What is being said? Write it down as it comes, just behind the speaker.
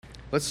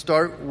Let's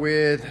start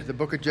with the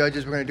book of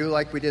Judges. We're going to do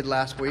like we did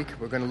last week.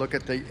 We're going to look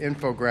at the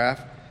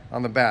infograph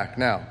on the back.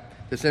 Now,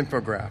 this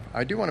infograph,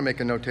 I do want to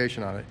make a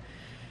notation on it.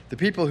 The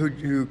people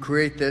who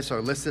create this are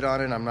listed on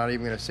it. I'm not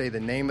even going to say the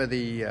name of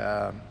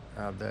the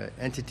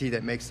entity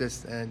that makes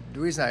this. And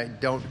the reason I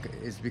don't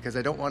is because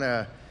I don't want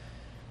to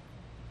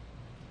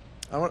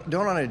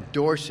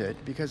endorse it,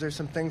 because there's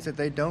some things that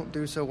they don't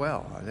do so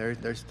well.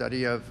 Their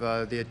study of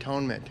the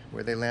atonement,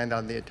 where they land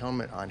on the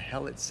atonement on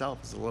hell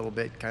itself, is a little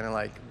bit kind of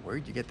like,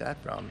 where'd you get that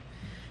from?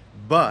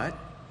 But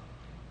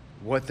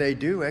what they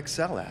do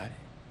excel at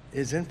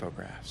is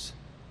infographics.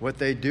 What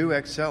they do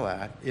excel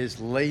at is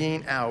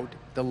laying out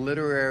the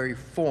literary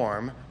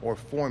form or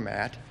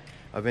format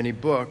of any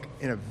book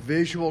in a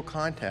visual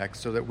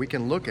context so that we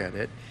can look at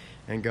it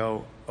and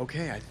go,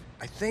 okay,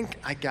 I think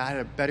I got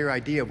a better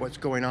idea of what's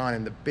going on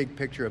in the big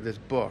picture of this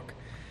book.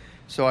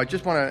 So I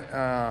just want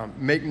to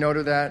make note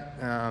of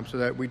that so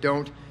that we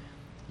don't.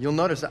 You'll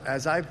notice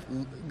as I've,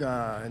 in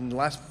the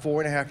last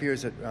 4.5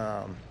 years that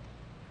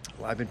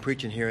I've been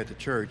preaching here at the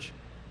church,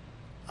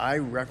 I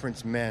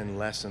reference men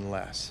less and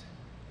less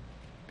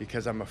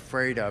because I'm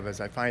afraid of,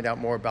 as I find out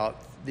more about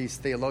these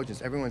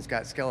theologians, everyone's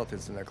got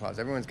skeletons in their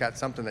closet. Everyone's got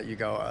something that you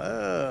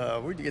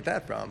go, where'd you get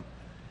that from?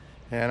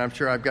 And I'm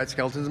sure I've got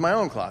skeletons in my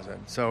own closet.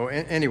 So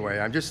anyway,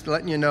 I'm just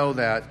letting you know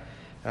that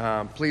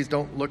please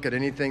don't look at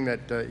anything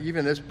that,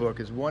 even this book,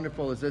 as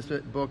wonderful as this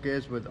book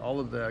is with all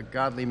of the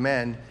godly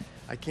men,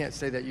 I can't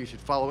say that you should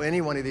follow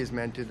any one of these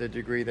men to the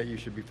degree that you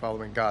should be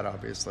following God,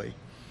 obviously.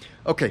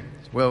 Okay,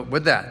 well,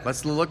 with that,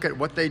 let's look at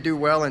what they do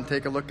well and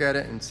take a look at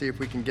it and see if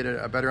we can get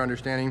a better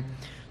understanding.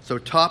 So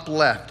top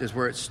left is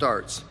where it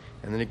starts,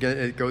 and then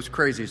it goes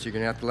crazy, so you're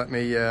going to have to let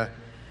me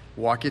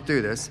walk you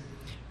through this.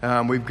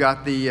 We've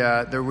got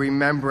the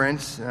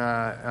remembrance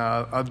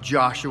of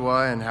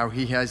Joshua and how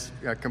he has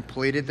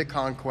completed the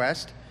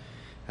conquest.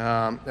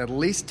 At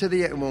least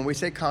when we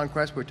say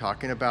conquest, we're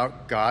talking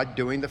about God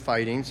doing the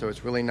fighting, so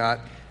it's really not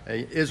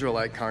an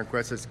Israelite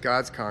conquest, it's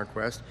God's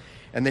conquest.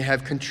 And they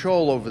have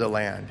control over the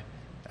land.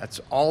 That's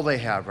all they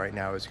have right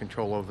now is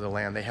control over the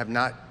land. They have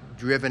not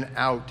driven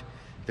out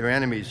their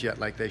enemies yet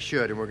like they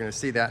should, and we're going to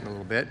see that in a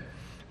little bit.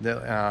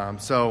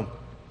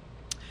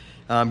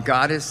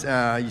 God is,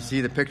 you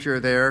see the picture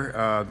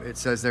there, it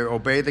says there,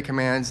 obey the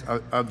commands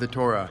of the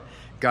Torah.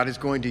 God is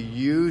going to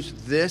use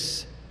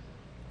this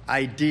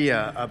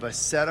idea of a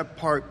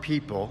set-apart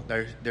people.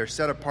 They're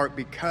set apart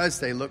because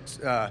they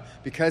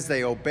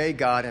obey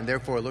God and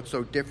therefore look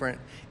so different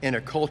in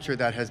a culture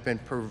that has been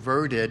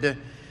perverted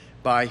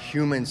by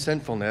human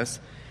sinfulness,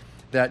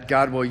 that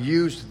God will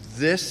use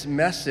this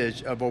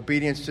message of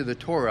obedience to the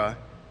Torah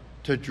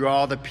to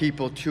draw the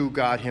people to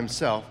God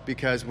himself,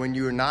 because when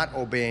you're not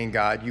obeying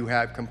God, you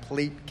have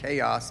complete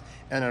chaos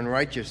and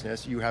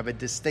unrighteousness. You have a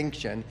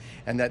distinction,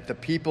 and that the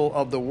people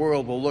of the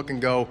world will look and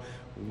go,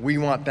 we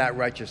want that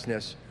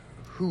righteousness.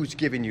 Who's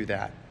giving you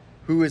that?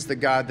 Who is the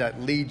God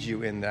that leads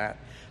you in that?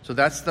 So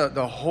that's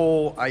the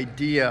whole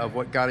idea of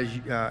what God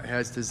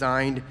has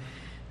designed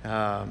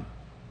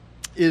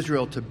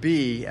Israel to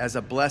be as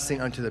a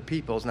blessing unto the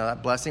peoples. Now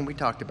that blessing we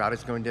talked about,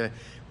 we're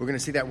going to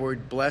see that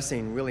word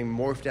blessing really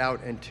morphed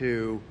out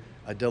into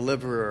a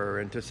deliverer,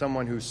 into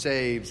someone who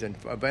saves, and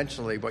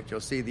eventually what you'll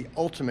see, the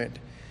ultimate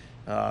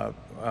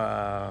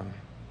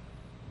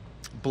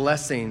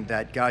blessing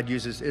that God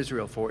uses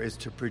Israel for is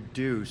to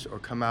produce or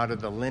come out of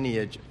the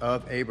lineage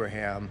of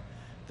Abraham,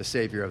 the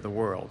Savior of the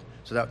world.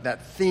 So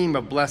that theme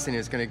of blessing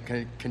is going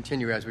to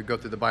continue as we go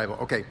through the Bible.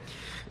 Okay,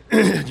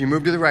 you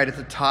move to the right at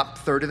the top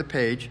third of the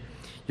page,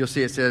 you'll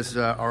see it says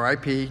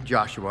R.I.P.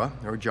 Joshua,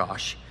 or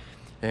Josh.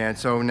 And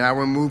so now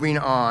we're moving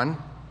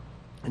on,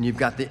 and you've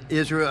got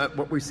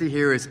what we see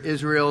here is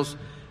Israel's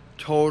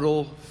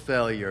total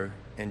failure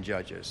in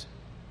Judges.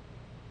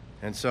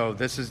 And so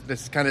this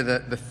is kind of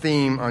the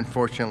theme,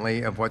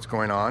 unfortunately, of what's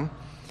going on.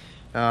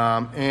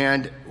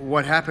 And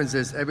what happens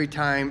is every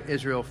time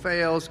Israel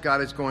fails,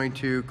 God is going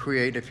to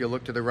create, if you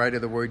look to the right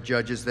of the word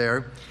judges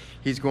there,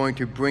 he's going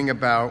to bring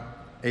about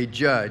a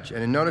judge.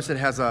 And notice it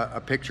has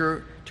a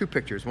picture, two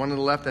pictures. One on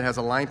the left that has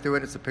a line through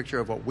it. It's a picture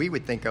of what we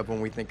would think of when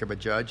we think of a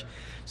judge.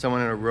 Someone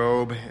in a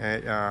robe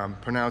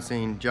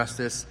pronouncing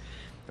justice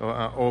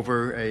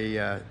over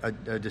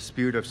a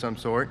dispute of some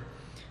sort.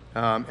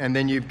 And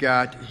then he's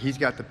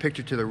got the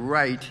picture to the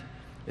right.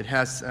 It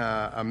has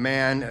a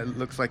man, it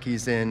looks like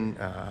he's in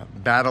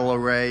battle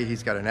array.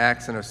 He's got an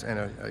axe and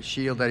a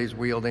shield that he's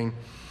wielding,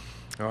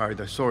 or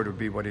the sword would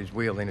be what he's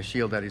wielding, a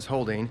shield that he's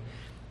holding.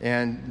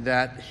 And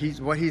that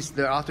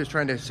the author's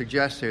trying to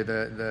suggest here,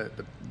 the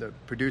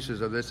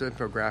producers of this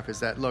infograph, is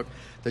that, look,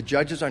 the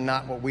judges are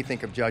not what we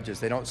think of judges.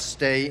 They don't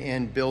stay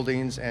in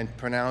buildings and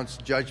pronounce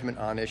judgment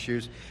on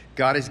issues.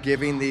 God is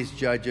giving these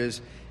judges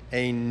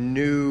a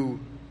new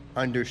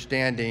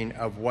understanding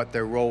of what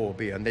their role will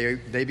be, and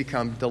they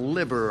become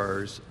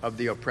deliverers of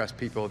the oppressed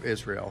people of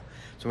Israel.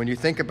 So when you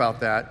think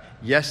about that,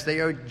 yes, they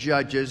are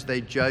judges.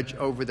 They judge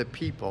over the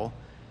people,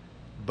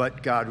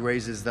 but God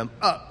raises them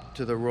up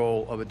to the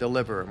role of a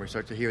deliverer. And we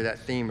start to hear that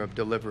theme of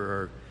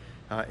deliverer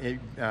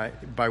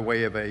by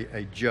way of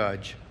a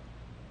judge.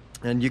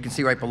 And you can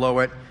see right below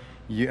it,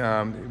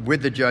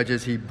 With the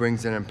judges, he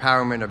brings an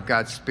empowerment of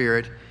God's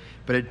Spirit,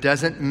 but it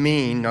doesn't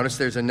mean, notice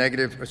there's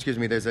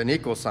there's an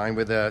equal sign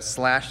with a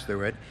slash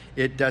through it.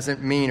 It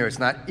doesn't mean, or it's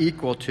not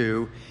equal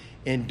to,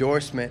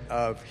 endorsement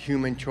of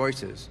human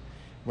choices.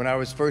 When I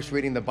was first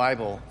reading the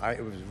Bible,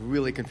 it was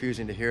really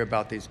confusing to hear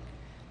about these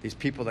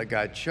people that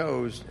God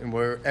chose, and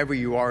wherever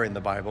you are in the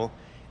Bible,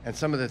 and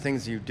some of the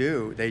things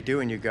they do,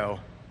 and you go,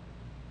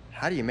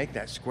 how do you make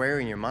that square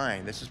in your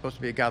mind? This is supposed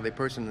to be a godly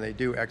person, and they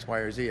do X, Y,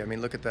 or Z. I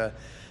mean, look at the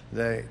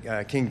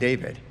King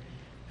David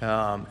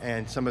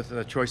and some of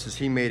the choices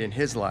he made in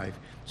his life.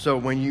 So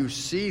when you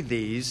see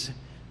these,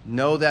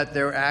 know that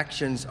their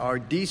actions are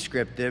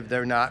descriptive.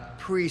 They're not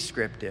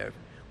prescriptive.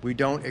 We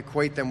don't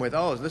equate them with,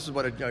 this is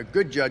what a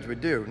good judge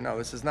would do. No,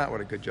 this is not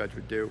what a good judge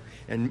would do.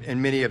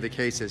 In many of the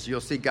cases, you'll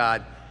see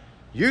God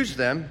use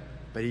them,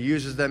 but he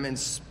uses them in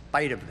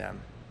spite of them.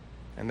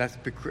 And that's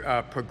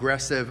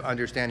progressive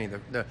understanding.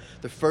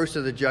 The first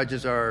of the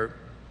judges are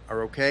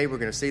okay. We're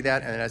going to see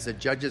that. And as the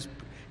judges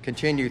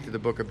continue through the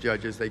book of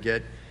Judges, they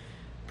get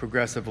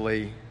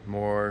progressively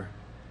more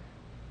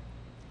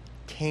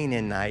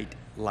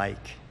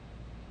Canaanite-like.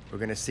 We're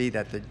going to see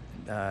that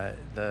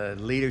the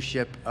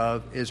leadership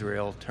of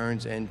Israel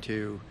turns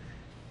into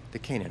the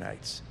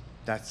Canaanites.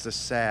 That's the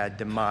sad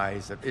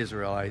demise of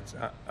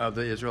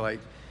the Israelite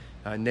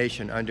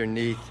nation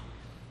underneath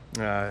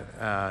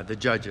the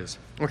judges.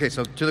 Okay,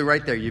 so to the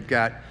right there, you've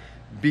got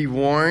be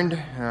warned,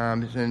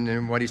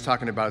 and what he's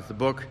talking about is the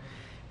book.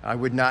 I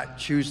would not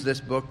choose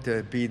this book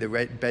to be the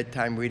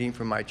bedtime reading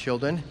for my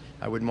children.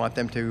 I wouldn't want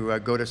them to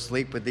go to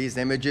sleep with these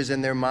images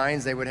in their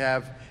minds. You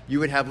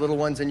would have little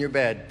ones in your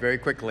bed very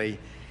quickly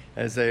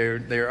as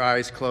their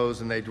eyes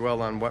close and they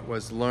dwell on what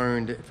was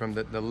learned from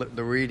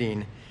the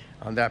reading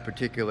on that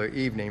particular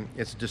evening.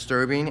 It's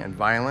disturbing and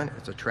violent.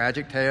 It's a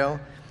tragic tale,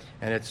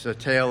 and it's a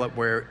tale of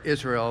where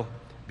Israel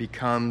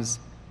becomes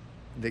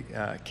the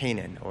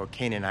Canaan or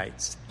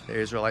Canaanites. The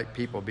Israelite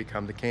people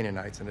become the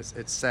Canaanites, and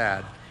it's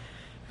sad.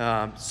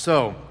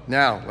 So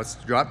now let's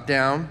drop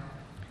down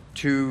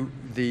to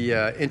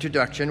the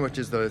introduction, which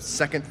is the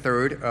second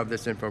third of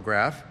this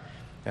infograph,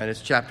 and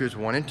it's chapters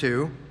 1 and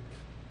 2.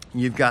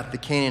 You've got the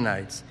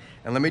Canaanites.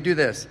 And let me do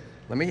this.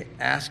 Let me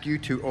ask you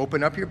to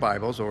open up your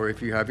Bibles, or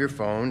if you have your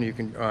phone, you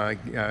can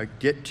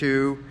get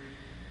to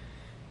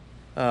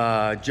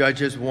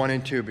Judges 1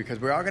 and 2, because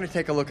we're all going to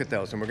take a look at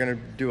those, and we're going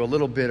to do a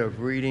little bit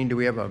of reading. Do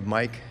we have a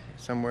mic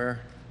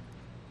somewhere?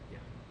 Yeah.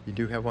 You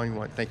do have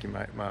one? Thank you,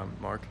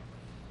 Mark.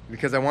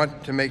 Because I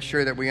want to make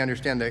sure that we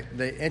understand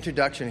the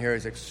introduction here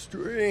is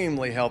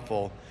extremely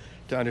helpful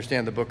to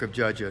understand the book of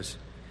Judges.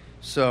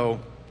 So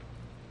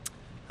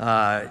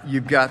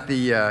you've got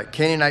the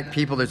Canaanite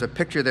people. There's a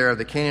picture there of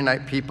the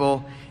Canaanite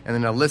people, and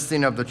then a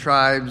listing of the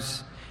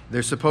tribes.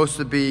 They're supposed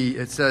to be,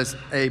 it says,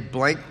 a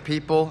blank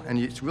people, and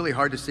it's really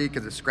hard to see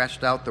because it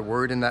scratched out the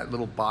word in that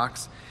little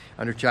box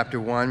under chapter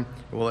 1.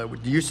 Well,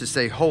 it used to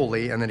say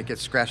holy, and then it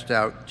gets scratched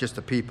out, just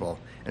a people.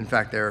 In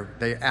fact,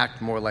 they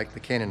act more like the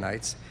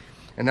Canaanites.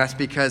 And that's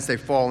because they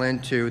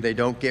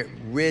don't get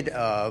rid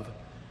of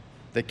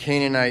the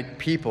Canaanite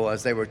people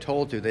as they were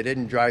told to. They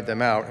didn't drive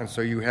them out, and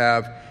so you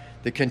have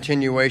the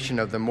continuation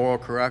of the moral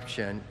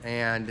corruption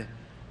and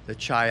the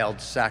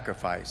child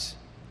sacrifice.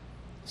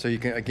 So you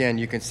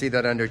can see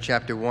that under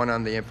chapter 1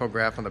 on the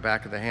infograph on the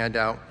back of the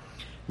handout.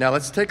 Now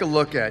let's take a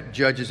look at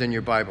Judges in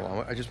your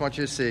Bible. I just want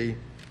you to see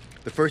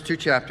the first 2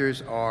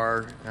 chapters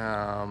are,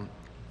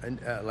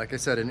 like I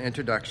said, an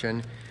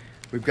introduction.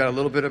 We've got a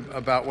little bit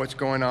about what's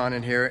going on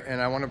in here,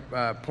 and I want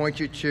to point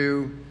you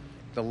to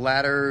the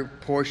latter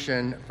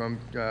portion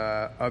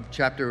of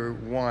chapter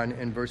 1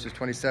 in verses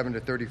 27 to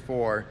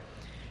 34.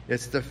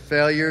 It's the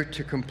failure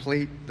to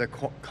complete the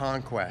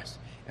conquest.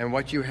 And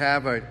what you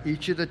have are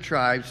each of the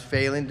tribes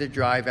failing to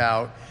drive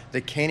out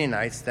the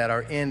Canaanites that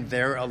are in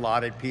their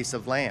allotted piece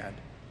of land.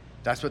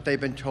 That's what they've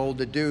been told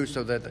to do,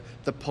 so that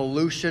the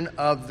pollution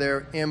of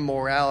their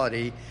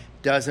immorality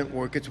doesn't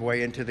work its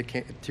way into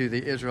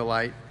the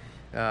Israelite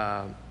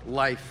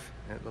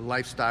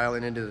lifestyle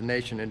and into the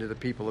nation, into the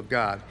people of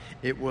God.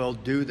 It will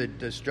do the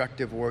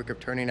destructive work of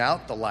turning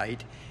out the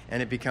light,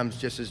 and it becomes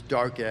just as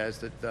dark as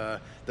the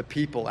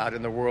people out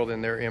in the world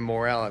in their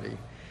immorality.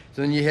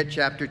 So then you hit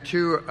chapter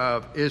 2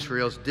 of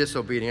Israel's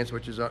disobedience,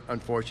 which is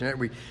unfortunate.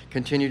 We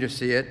continue to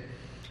see it,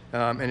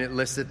 and it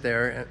lists it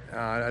there.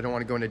 I don't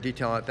want to go into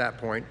detail at that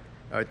point.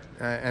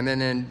 And then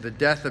in the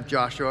death of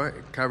Joshua,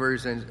 it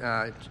covers in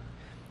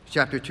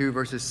chapter 2,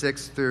 verses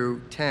 6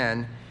 through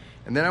 10.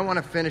 And then I want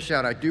to finish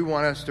out. I do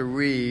want us to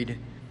read,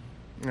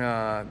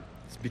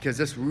 because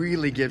this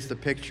really gives the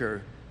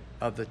picture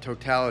of the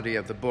totality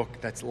of the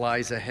book that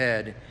lies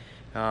ahead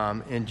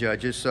in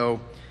Judges. So,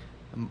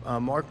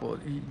 Mark, will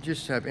you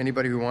just have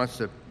anybody who wants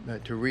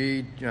to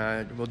read?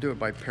 We'll do it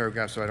by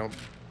paragraph, so I don't.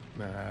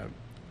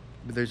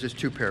 There's just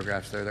 2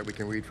 paragraphs there that we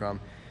can read from.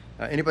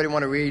 Anybody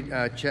want to read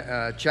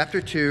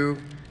chapter 2,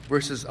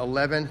 verses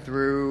 11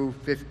 through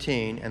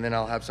 15, and then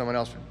I'll have someone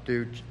else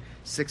do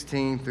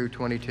 16 through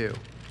 22.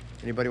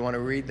 Anybody want to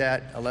read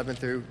that 11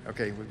 through?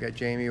 Okay, we've got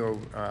Jamie, or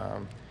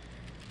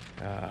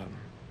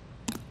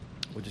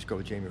we'll just go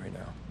with Jamie right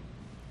now.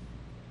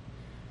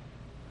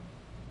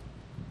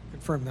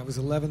 confirm, that was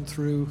 11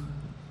 through...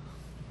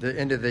 The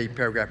end of the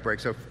paragraph break.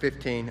 So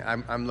 15,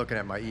 I'm looking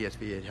at my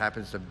ESV. It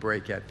happens to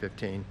break at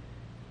 15.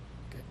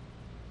 Okay.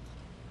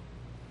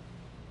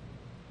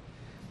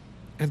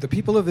 And the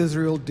people of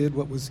Israel did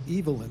what was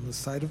evil in the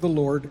sight of the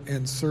Lord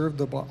and served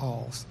the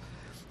Baals.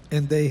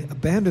 And they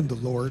abandoned the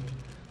Lord,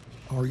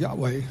 or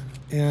Yahweh,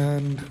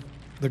 and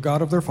the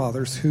God of their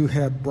fathers, who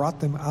had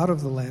brought them out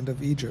of the land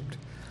of Egypt.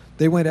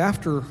 They went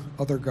after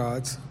other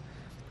gods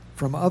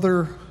from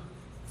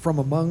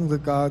among the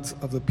gods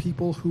of the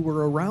people who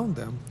were around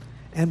them,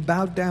 and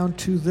bowed down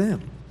to them.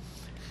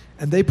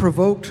 And they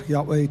provoked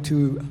Yahweh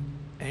to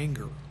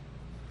anger.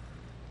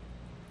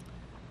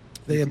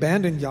 They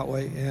abandoned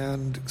Yahweh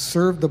and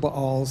served the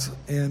Baals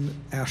and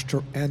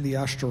the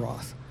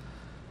Ashtaroth.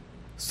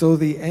 So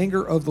the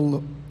anger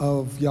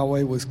of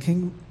Yahweh was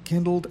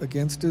kindled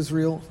against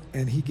Israel,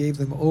 and he gave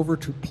them over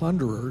to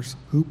plunderers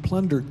who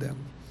plundered them.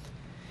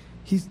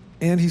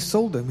 He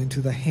sold them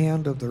into the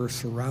hand of their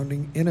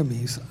surrounding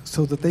enemies,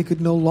 so that they could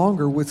no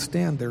longer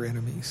withstand their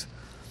enemies.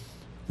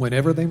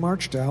 Whenever they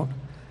marched out,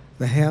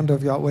 the hand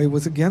of Yahweh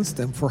was against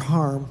them for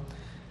harm,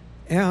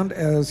 and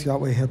as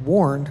Yahweh had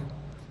warned,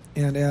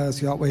 and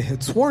as Yahweh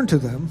had sworn to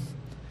them,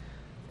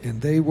 and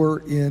they were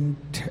in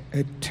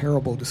a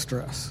terrible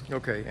distress.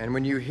 Okay, and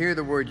when you hear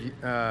the word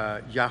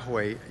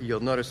Yahweh, you'll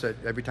notice that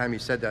every time he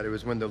said that, it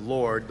was when the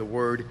Lord, the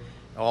word,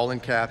 all in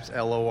caps,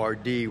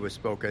 L-O-R-D, was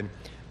spoken.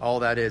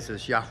 All that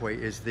is Yahweh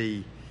is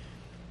the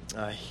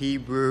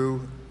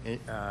Hebrew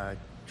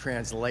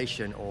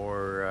translation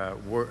or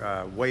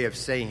way of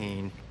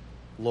saying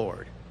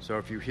Lord. So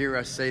if you hear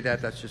us say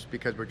that, that's just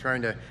because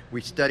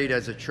we studied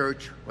as a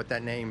church what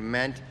that name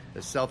meant,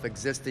 the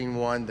self-existing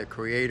one, the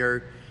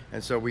creator,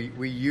 and so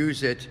we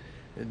use it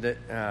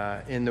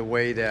in the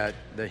way that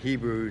the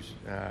Hebrew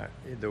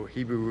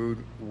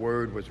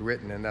word was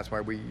written, and that's why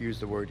we use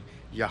the word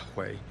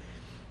Yahweh.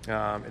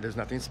 There's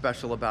nothing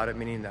special about it,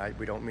 meaning that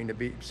we don't mean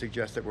to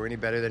suggest that we're any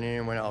better than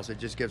anyone else. It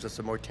just gives us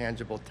a more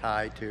tangible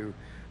tie to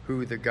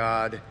who the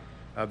God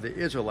of the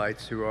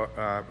Israelites, who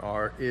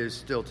is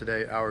still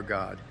today our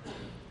God,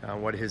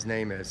 what his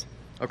name is.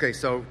 Okay,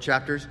 so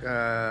chapters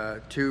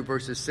 2,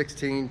 verses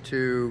 16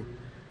 to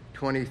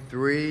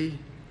 23.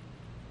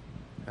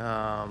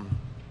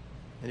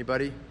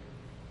 Anybody?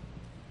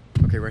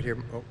 Okay, right here.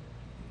 Oh,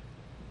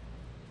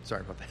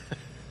 sorry about that.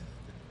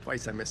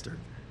 Twice I missed her.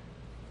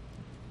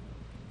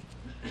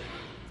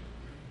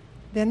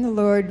 Then the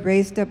Lord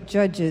raised up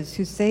judges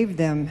who saved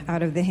them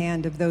out of the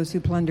hand of those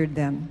who plundered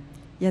them.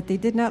 Yet they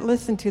did not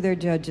listen to their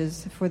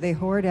judges, for they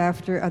whored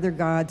after other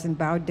gods and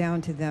bowed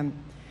down to them.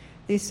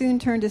 They soon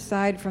turned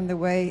aside from the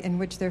way in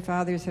which their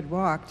fathers had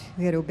walked,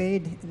 who had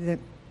obeyed the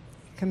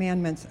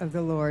commandments of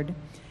the Lord,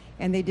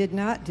 and they did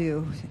not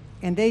do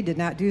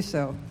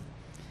so.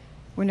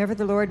 Whenever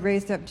the Lord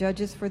raised up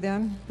judges for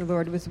them, the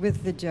Lord was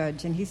with the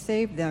judge, and he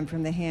saved them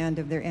from the hand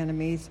of their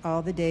enemies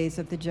all the days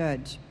of the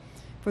judge.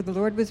 For the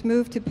Lord was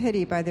moved to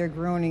pity by their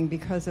groaning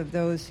because of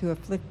those who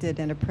afflicted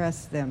and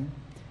oppressed them.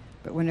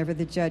 But whenever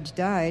the judge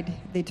died,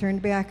 they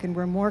turned back and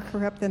were more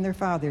corrupt than their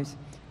fathers,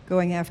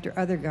 going after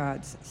other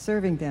gods,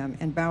 serving them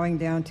and bowing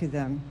down to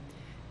them.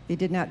 They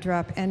did not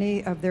drop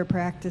any of their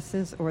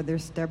practices or their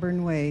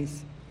stubborn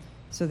ways.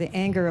 So the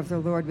anger of the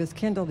Lord was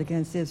kindled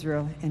against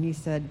Israel, and he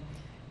said,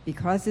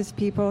 "Because this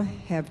people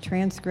have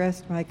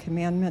transgressed my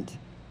covenant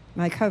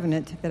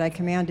that I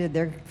commanded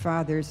their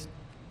fathers,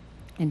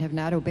 and have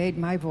not obeyed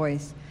my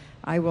voice,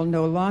 I will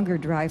no longer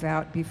drive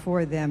out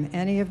before them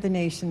any of the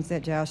nations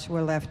that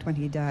Joshua left when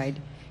he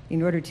died,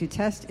 in order to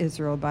test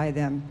Israel by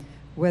them,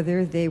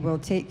 whether they will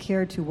take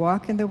care to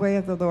walk in the way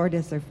of the Lord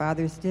as their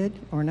fathers did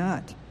or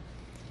not."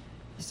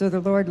 So the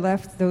Lord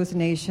left those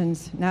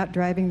nations, not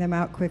driving them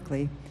out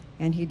quickly,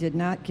 and he did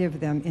not give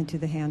them into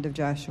the hand of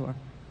Joshua.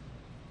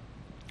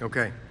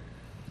 Okay.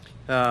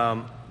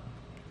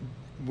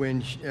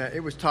 When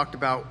it was talked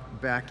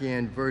about back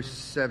in verse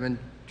 16.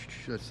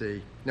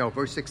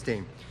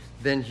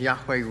 Then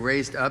Yahweh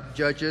raised up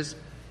judges.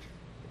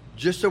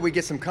 Just so we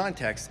get some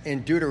context,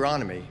 in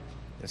Deuteronomy,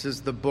 this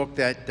is the book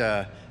that,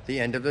 the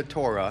end of the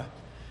Torah,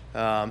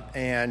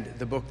 and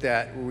the book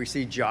that we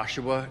see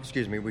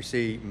we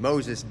see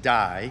Moses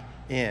die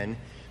in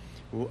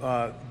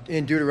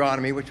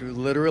Deuteronomy, which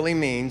literally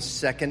means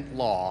second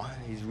law.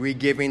 He's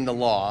re-giving the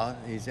law,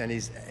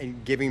 he's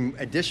giving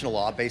additional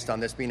law based on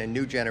this being a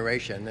new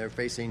generation. They're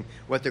facing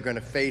what they're going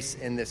to face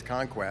in this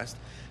conquest,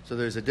 so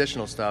there's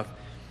additional stuff.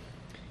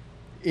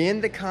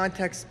 In the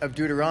context of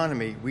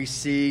Deuteronomy, we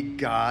see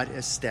God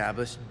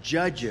establish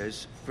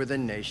judges for the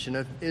nation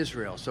of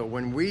Israel. So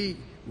when we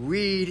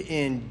read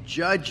in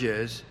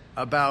Judges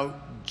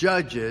about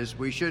judges,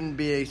 we shouldn't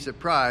be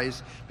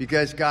surprised,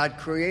 because God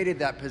created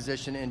that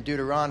position in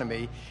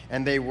Deuteronomy,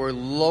 and they were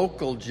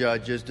local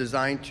judges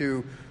designed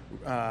to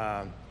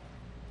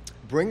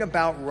bring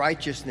about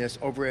righteousness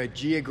over a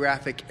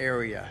geographic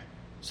area.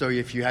 So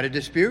if you had a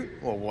dispute,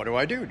 well, what do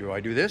I do? Do I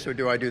do this or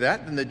do I do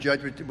that? Then the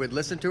judge would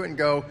listen to it and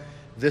go,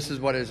 this is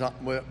what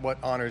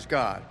honors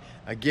God.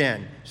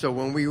 Again, so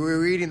when we were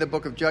reading the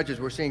book of Judges,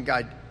 we're seeing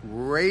God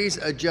raise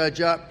a judge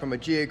up from a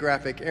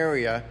geographic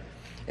area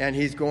And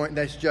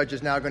this judge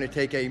is now going to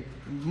take a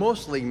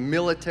mostly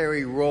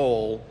military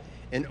role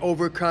in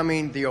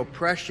overcoming the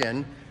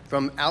oppression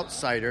from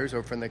outsiders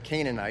or from the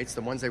Canaanites,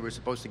 the ones they were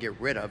supposed to get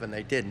rid of, and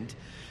they didn't.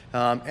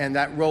 And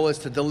that role is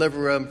to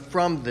deliver them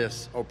from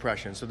this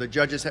oppression. So the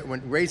judges,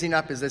 when raising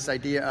up is this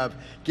idea of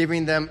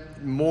giving them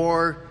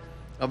more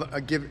of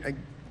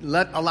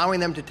allowing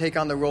them to take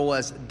on the role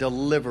as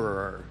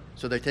deliverer.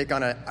 So they take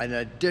on an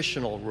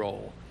additional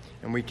role.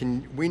 And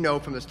we know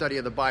from the study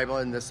of the Bible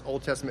and this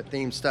Old Testament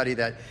theme study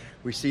that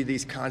we see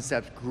these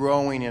concepts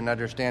growing in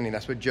understanding.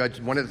 That's what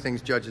one of the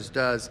things Judges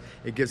does.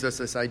 It gives us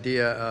this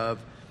idea of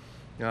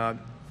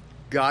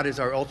God is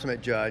our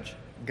ultimate judge.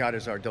 God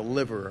is our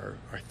deliverer.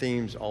 Our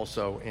themes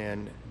also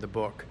in the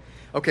book.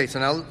 Okay, so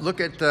now look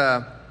at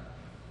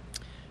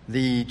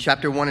the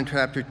chapter 1 and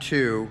chapter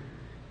 2.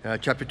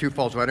 Chapter 2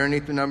 falls right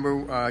underneath the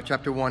number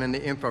chapter 1 in the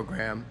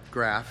infogram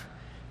graph.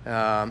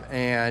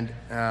 Again,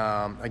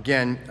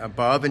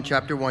 above in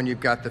chapter 1, you've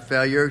got the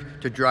failure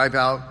to drive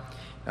out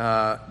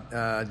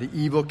the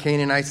evil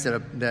Canaanites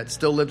that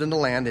still lived in the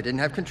land. They didn't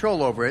have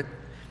control over it.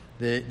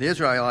 The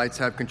Israelites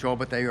have control,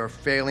 but they are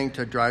failing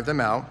to drive them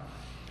out.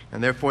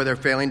 And therefore, they're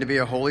failing to be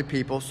a holy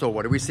people. So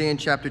what do we see in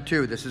chapter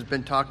 2? This has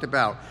been talked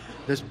about.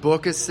 This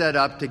book is set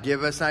up to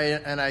give us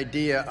an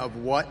idea of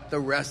what the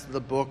rest of the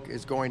book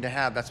is going to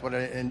have. That's what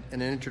an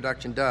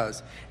introduction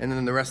does. And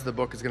then the rest of the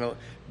book is going to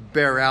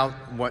bear out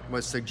what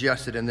was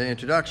suggested in the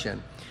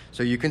introduction.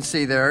 So you can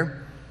see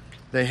there,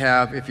 they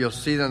have, if you'll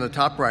see on the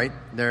top right,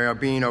 they are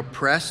being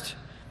oppressed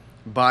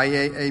by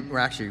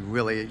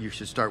really you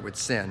should start with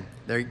sin.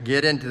 They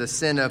get into the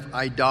sin of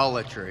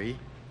idolatry.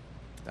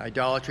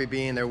 Idolatry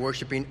being they're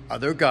worshiping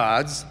other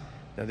gods.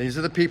 Now, these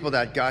are the people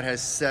that God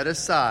has set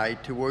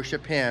aside to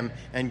worship him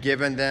and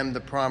given them the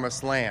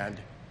promised land.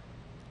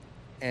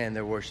 And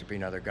they're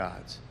worshiping other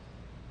gods.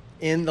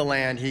 In the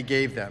land he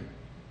gave them.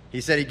 He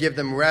said he'd give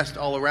them rest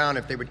all around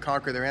if they would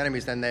conquer their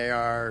enemies. Then they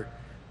are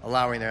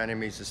allowing their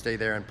enemies to stay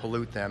there and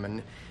pollute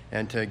them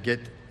and to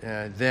get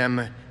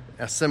them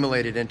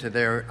assimilated into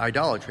their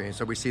idolatry. And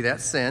so we see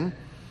that sin.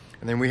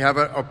 And then we have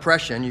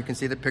oppression. You can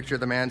see the picture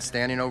of the man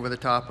standing over the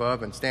top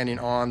of and standing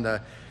on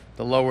the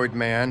lowered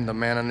man, the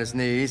man on his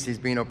knees. He's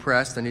being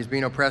oppressed, and he's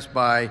being oppressed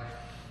by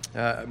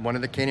one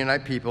of the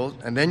Canaanite people.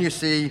 And then you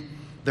see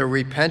the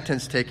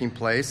repentance taking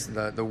place,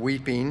 the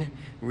weeping,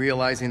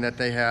 realizing that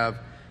they have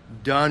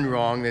done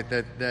wrong,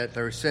 that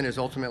their sin is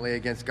ultimately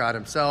against God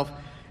himself.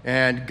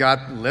 And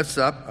God lifts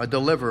up a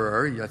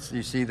deliverer.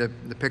 You see the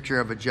picture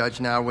of a judge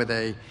now with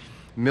a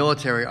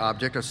military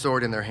object, a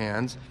sword in their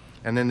hands.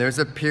 And then there's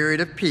a period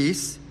of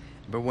peace.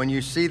 But when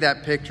you see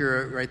that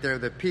picture right there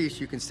of the peace,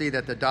 you can see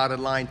that the dotted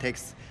line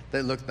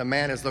the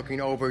man is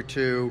looking over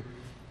to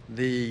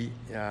the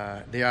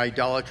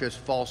idolatrous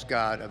false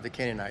god of the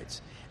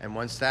Canaanites. And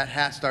once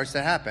that starts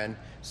to happen,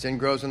 sin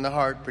grows in the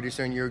heart. Pretty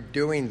soon you're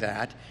doing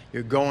that.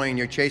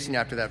 You're chasing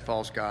after that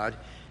false god.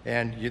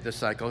 And the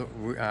cycle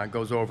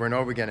goes over and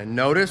over again. And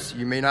notice,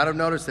 you may not have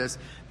noticed this,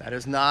 that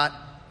is not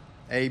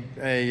a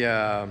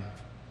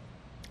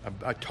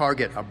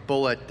target, a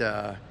bullet,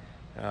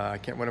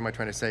 what am I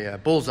trying to say? A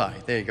bullseye.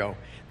 There you go.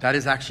 That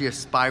is actually a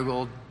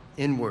spiral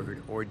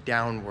inward or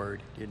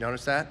downward. Do you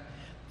notice that?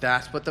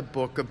 That's what the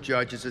book of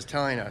Judges is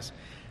telling us.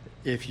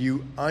 If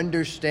you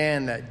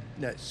understand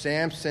that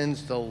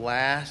Samson's the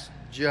last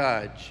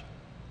judge,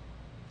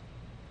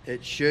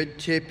 it should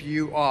tip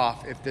you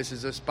off. If this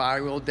is a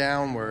spiral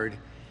downward,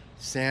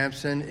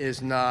 Samson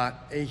is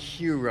not a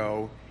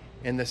hero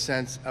in the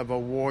sense of a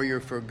warrior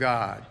for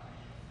God.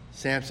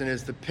 Samson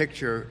is the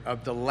picture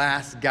of the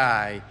last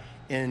guy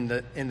in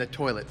the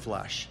toilet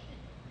flush.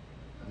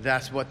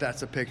 That's what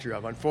that's a picture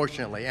of,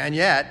 unfortunately. And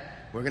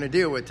yet, we're going to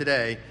deal with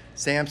today,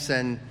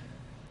 Samson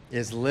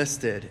is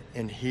listed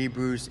in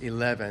Hebrews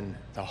 11,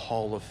 the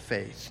Hall of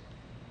Faith.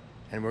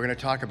 And we're going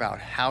to talk about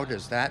how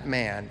does that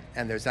man,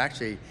 and there's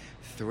actually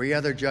 3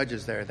 other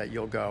judges there that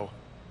you'll go,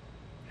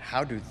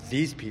 how do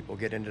these people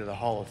get into the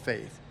Hall of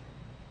Faith?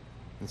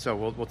 And so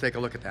we'll take a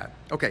look at that.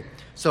 Okay,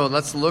 so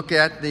let's look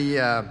at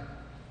the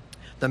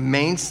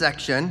main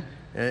section.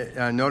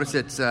 Notice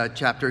it's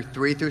chapter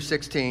 3 through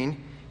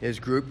 16 is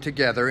grouped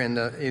together in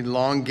the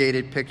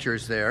elongated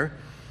pictures there.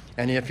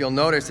 And if you'll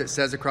notice, it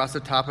says across the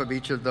top of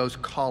each of those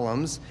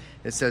columns,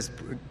 it says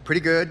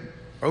pretty good,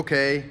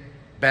 okay,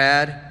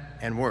 bad,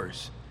 and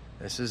worse.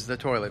 This is the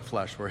toilet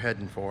flush we're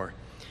heading for.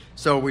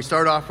 So we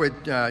start off with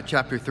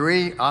chapter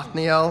 3,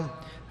 Othniel.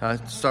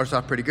 Starts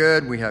off pretty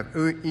good. We have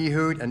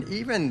Ehud, and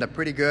even the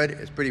pretty good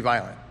is pretty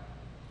violent.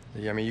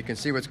 I mean, you can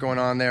see what's going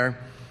on there.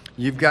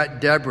 You've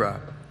got Deborah.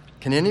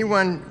 Can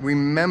anyone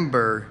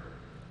remember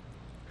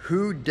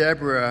who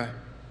Deborah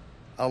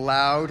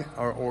allowed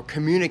or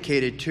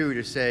communicated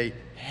to say,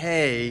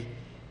 hey,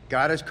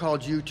 God has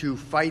called you to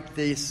fight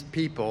these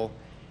people,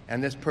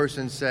 and this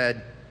person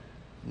said,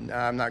 no,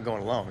 I'm not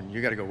going alone.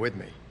 You got to go with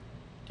me. Do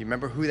you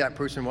remember who that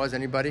person was?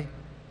 Anybody?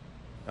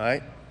 All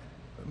right.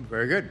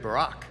 Very good.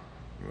 Barak.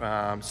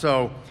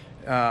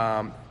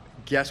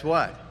 Guess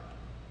what?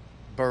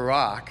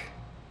 Barak,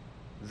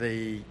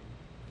 the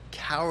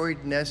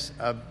cowardness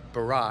of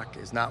Barak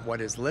is not what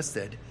is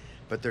listed,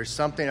 but there's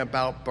something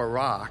about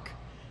Barak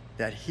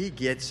that he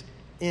gets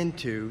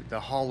into the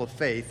hall of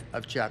faith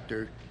of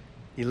chapter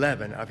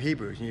 11 of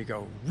Hebrews. And you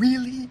go,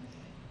 really?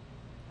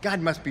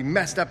 God must be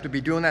messed up to be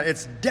doing that.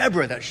 It's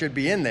Deborah that should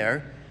be in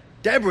there.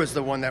 Deborah's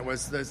the one that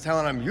was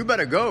telling him, you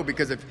better go,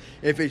 because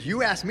if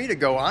you ask me to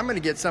go, I'm going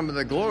to get some of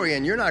the glory,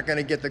 and you're not going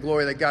to get the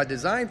glory that God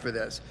designed for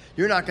this.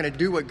 You're not going to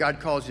do what God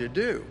calls you to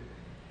do.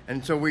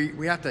 And so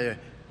we have to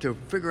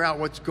figure out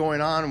what's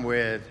going on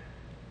with,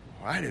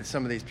 why did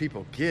some of these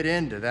people get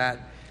into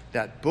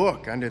that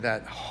book, under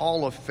that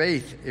hall of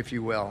faith, if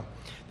you will.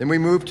 Then we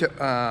move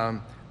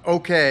to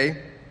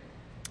OK,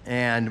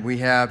 and we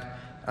have,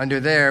 under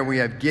there, we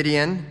have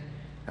Gideon,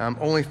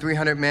 only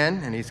 300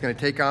 men, and he's going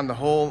to take on the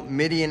whole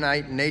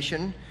Midianite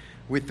nation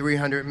with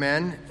 300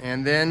 men.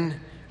 And then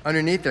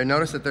underneath there,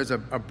 notice that there's a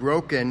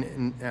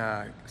broken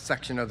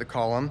section of the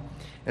column,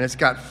 and it's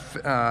got,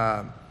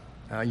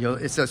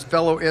 it says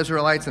fellow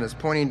Israelites, and it's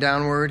pointing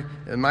downward.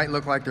 It might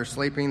look like they're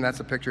sleeping. That's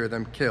a picture of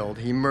them killed.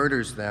 He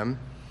murders them.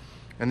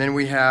 And then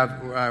we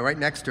have, right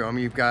next to him,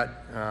 you've got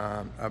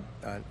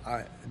an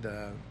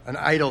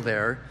idol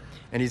there,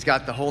 and he's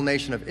got the whole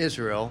nation of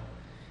Israel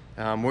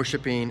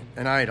worshiping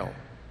an idol.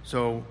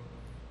 So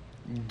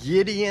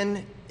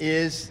Gideon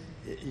is,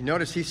 you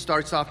notice he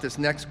starts off this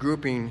next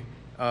grouping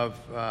of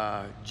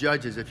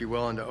judges, if you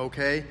will, into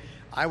OK.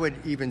 I would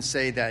even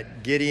say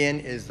that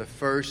Gideon is the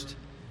first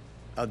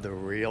of the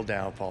real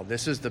downfall.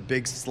 This is the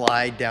big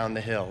slide down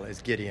the hill,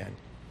 is Gideon.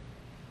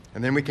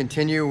 And then we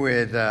continue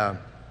with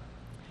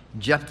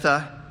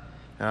Jephthah.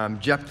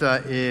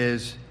 Jephthah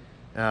is,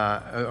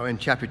 in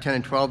chapter 10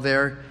 and 12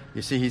 there,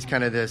 you see he's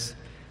kind of this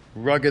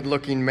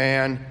rugged-looking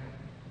man.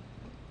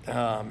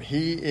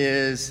 He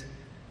is,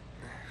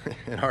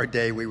 in our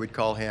day, we would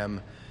call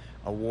him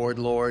a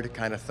warlord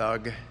kind of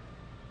thug.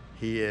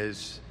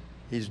 He's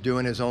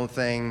doing his own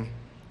thing,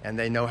 and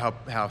they know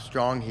how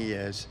strong he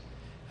is.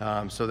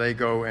 So they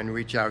go and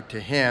reach out to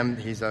him.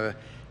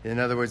 In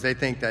other words, they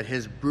think that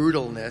his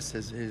brutalness,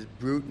 his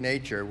brute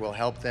nature, will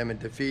help them in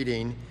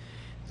defeating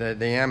the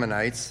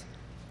Ammonites.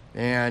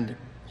 And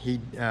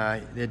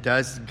God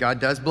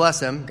does bless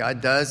him.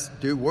 God does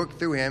do work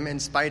through him in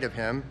spite of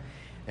him.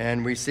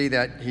 And we see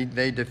that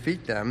they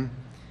defeat them.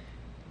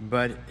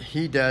 But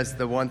he does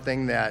the one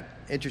thing that,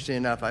 interesting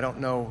enough, I don't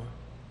know,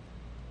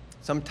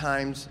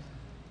 sometimes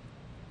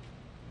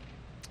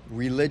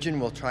religion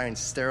will try and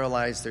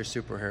sterilize their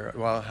superhero.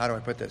 Well, how do I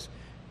put this?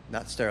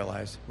 Not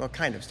sterilize. Well,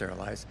 kind of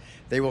sterilize.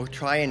 They will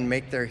try and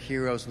make their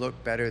heroes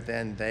look better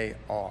than they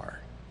are.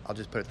 I'll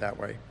just put it that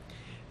way.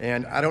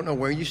 And I don't know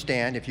where you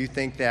stand if you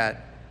think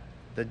that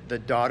the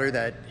daughter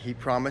that he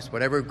promised,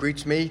 whatever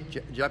greets me,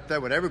 Jephthah,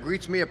 whatever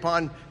greets me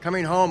upon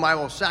coming home, I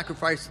will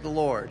sacrifice to the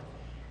Lord.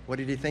 What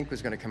did he think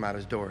was going to come out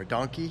his door? A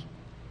donkey?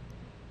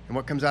 And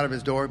what comes out of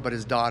his door but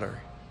his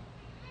daughter?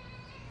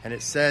 And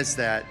it says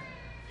that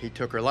he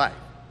took her life.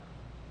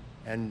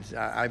 And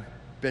I've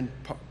been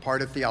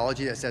part of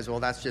theology that says, well,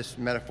 that's just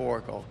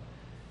metaphorical.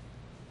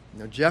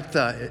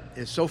 Jephthah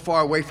is so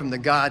far away from the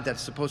God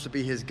that's supposed to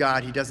be his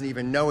God, he doesn't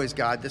even know his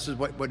God. This is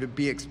what would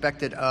be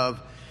expected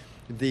of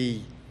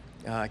the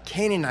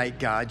Canaanite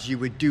gods. You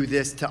would do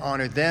this to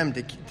honor them,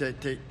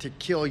 to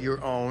kill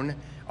your own.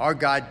 Our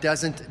God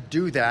doesn't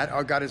do that.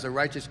 Our God is a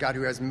righteous God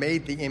who has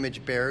made the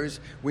image bearers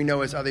we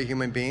know as other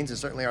human beings, and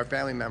certainly our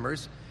family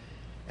members.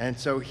 And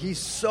so he's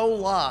so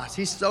lost,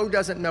 he so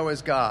doesn't know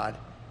his God,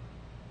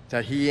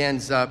 that he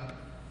ends up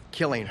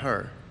killing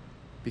her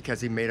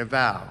because he made a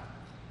vow.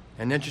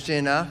 And interesting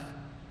enough,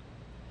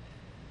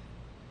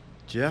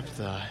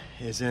 Jephthah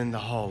is in the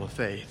hall of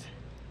faith.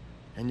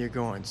 And you're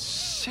going,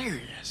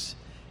 serious?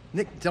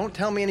 Nick, don't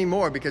tell me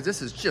anymore, because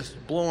this is just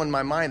blowing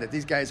my mind that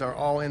these guys are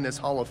all in this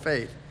hall of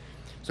faith.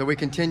 So we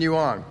continue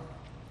on.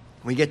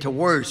 We get to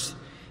worse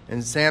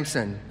in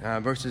Samson,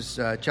 verses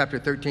chapter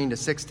 13 to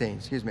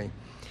 16,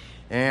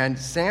 And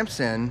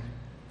Samson,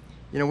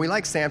 we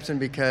like Samson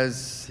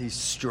because he's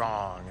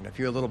strong. And if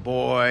you're a little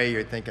boy,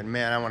 you're thinking,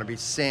 man, I want to be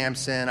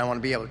Samson. I want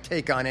to be able to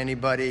take on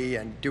anybody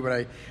and do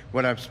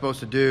what I'm supposed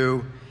to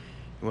do.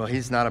 Well,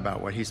 he's not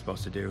about what he's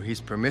supposed to do. He's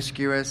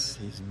promiscuous.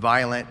 He's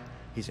violent.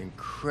 He's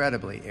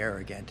incredibly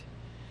arrogant.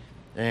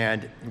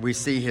 And we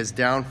see his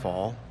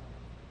downfall.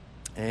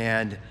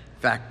 And in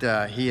fact,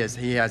 he has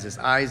his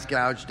eyes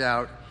gouged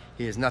out.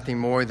 He is nothing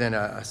more than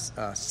a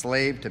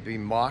slave to be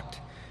mocked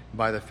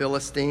by the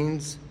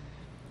Philistines.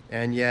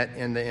 And yet,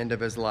 in the end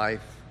of his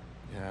life,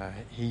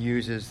 he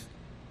uses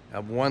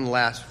one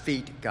last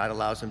feat God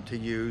allows him to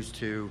use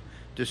to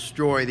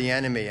destroy the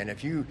enemy. And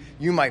if you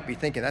might be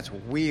thinking, that's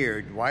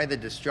weird. Why the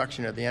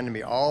destruction of the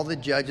enemy? All the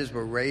judges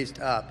were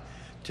raised up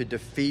to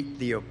defeat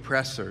the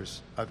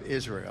oppressors of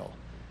Israel.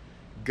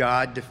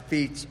 God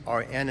defeats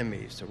our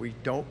enemies. So we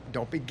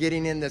don't be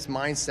getting in this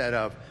mindset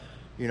of,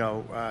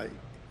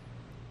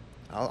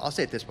 I'll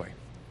say it this way.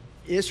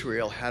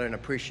 Israel had an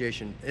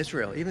appreciation.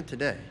 Israel, even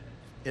today,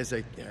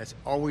 has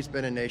always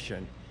been a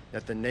nation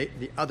that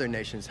the other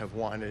nations have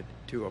wanted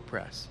to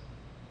oppress.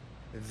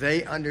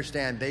 They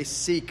understand, they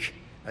seek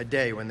a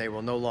day when they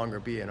will no longer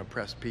be an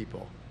oppressed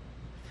people.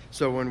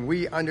 So when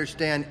we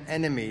understand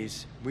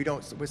enemies,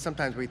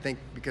 sometimes we think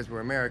because we're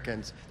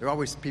Americans, there are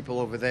always people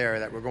over there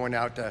that we're going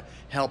out to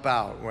help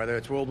out, whether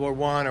it's World War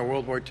I or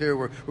World War II,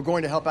 we're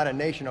going to help out a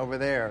nation over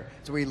there.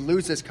 So we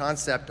lose this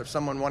concept of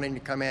someone wanting to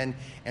come in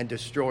and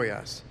destroy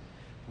us.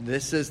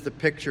 This is the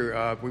picture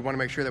of, we want to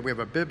make sure that we have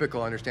a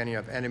biblical understanding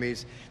of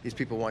enemies. These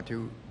people want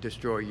to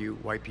destroy you,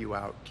 wipe you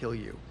out, kill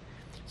you.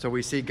 So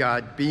we see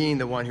God being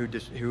the one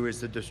who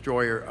is the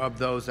destroyer of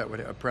those that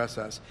would oppress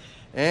us.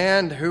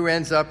 And who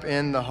ends up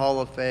in the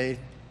Hall of Faith?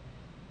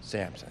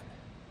 Samson.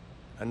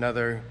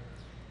 Another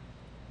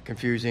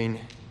confusing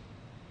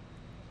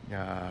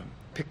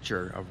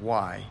picture of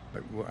why,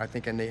 but I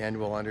think in the end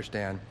we'll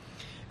understand.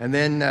 And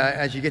then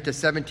as you get to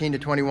 17 to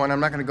 21, I'm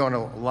not going to go into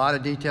a lot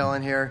of detail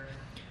in here.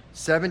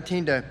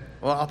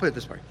 I'll put it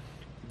this way.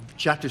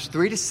 Chapters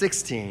 3 to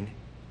 16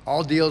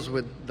 all deals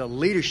with the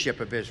leadership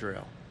of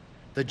Israel,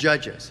 the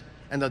judges,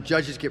 and the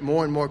judges get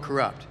more and more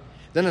corrupt.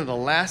 Then in the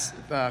last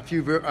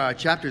few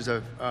chapters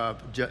of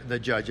the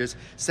Judges,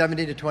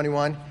 17 to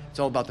 21, it's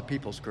all about the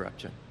people's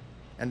corruption.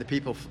 And the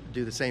people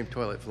do the same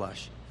toilet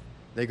flush.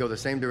 They go the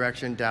same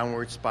direction,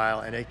 downward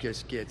spiral, and it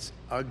just gets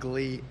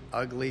ugly,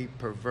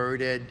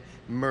 perverted,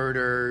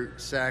 murder,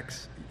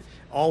 sex.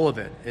 All of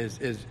it is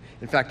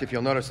in fact, if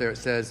you'll notice there, it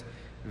says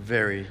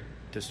very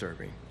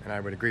disturbing. And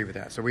I would agree with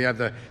that. So we have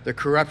the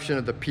corruption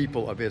of the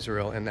people of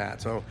Israel in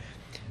that. So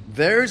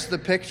there's the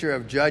picture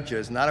of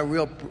Judges, not a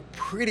real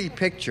pretty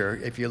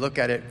picture if you look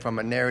at it from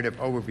a narrative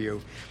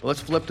overview. But let's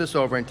flip this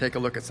over and take a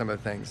look at some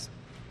of the things.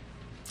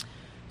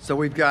 So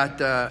we've got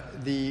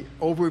the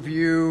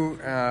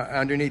overview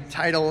underneath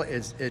title.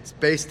 It's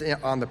based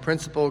on the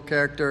principal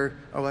character.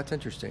 Oh, that's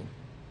interesting.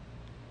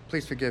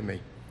 Please forgive me.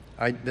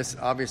 I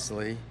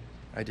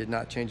did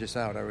not change this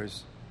out.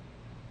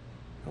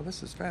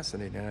 This is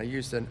fascinating. I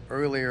used an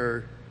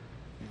earlier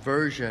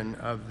version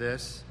of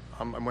this.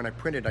 When I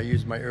printed, I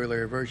used my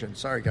earlier version.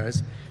 Sorry,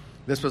 guys.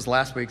 This was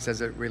last week's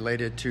as it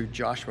related to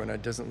Joshua, and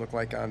it doesn't look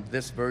like on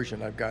this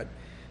version I've got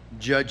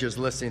Judges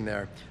listing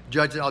there.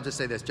 Judges, I'll just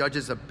say this.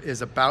 Judges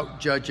is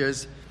about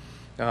Judges.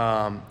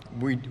 The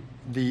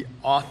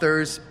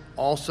authors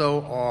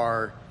also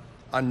are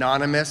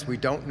anonymous. We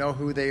don't know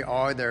who they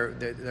are.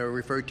 They're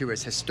referred to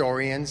as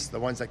historians, the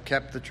ones that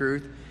kept the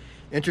truth.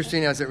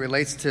 Interesting as it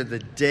relates to the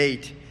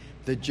date,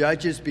 the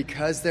judges,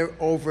 because they're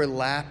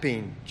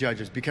overlapping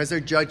judges, because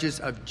they're judges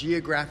of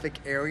geographic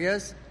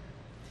areas,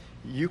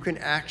 you can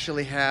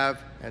actually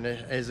have, and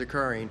it is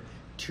occurring,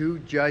 two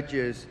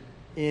judges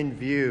in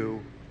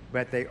view,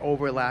 but they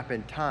overlap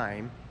in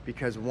time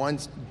because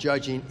one's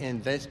judging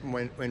in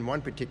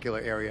one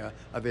particular area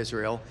of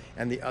Israel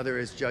and the other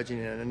is judging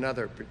in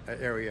another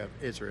area of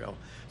Israel.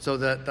 So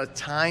the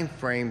time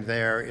frame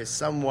there is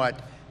somewhat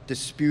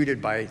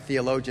disputed by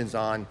theologians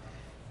on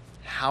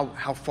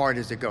how far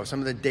does it go. Some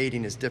of the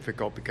dating is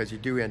difficult because you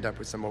do end up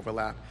with some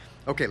overlap.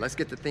 Okay, let's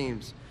get to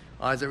themes.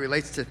 As it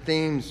relates to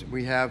themes,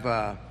 we have,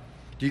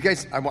 do you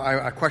guys,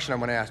 a question I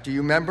want to ask. Do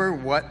you remember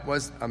what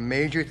was a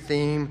major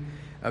theme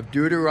of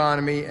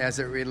Deuteronomy as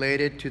it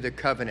related to the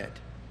covenant?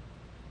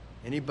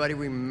 Anybody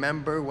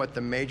remember what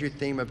the major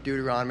theme of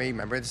Deuteronomy?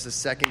 Remember, this is the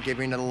second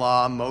giving of the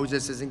law.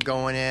 Moses isn't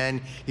going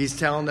in. He's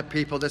telling the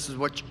people this is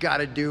what you got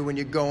to do when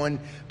you're going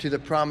to the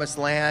promised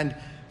land.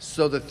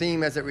 So the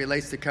theme as it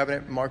relates to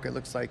covenant, Mark, it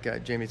looks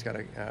like Jamie's got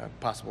a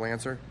possible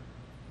answer.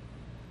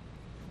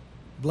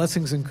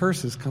 Blessings and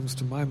curses comes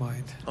to my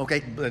mind.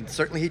 Okay, but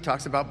certainly he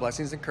talks about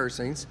blessings and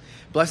cursings.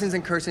 Blessings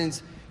and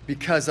cursings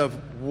because of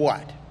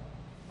what?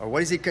 Or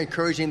what is he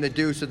encouraging them to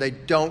do so they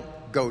don't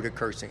go to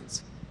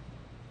cursings?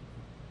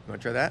 You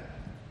want to try that?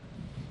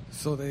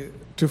 So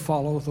to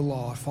follow the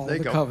law, follow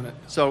the covenant.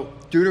 So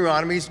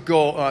Deuteronomy's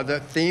goal, the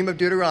theme of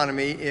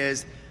Deuteronomy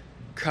is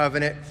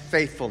covenant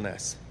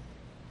faithfulness.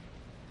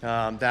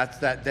 That's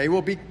that they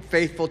will be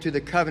faithful to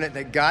the covenant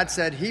that God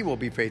said he will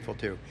be faithful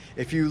to.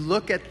 If you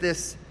look at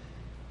this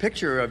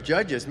picture of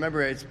Judges,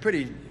 remember it's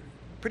pretty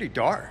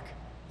dark.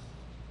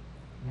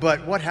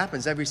 But what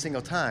happens every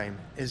single time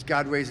is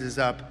God raises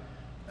up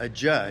a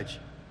judge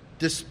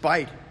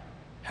despite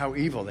how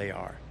evil they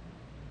are.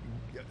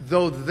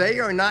 Though they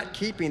are not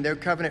keeping their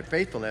covenant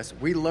faithfulness,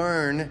 we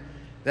learn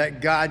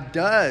that God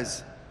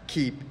does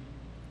keep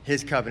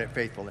his covenant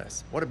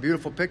faithfulness. What a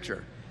beautiful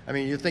picture. I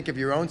mean, you think of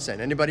your own sin.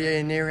 Anybody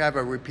in here have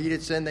a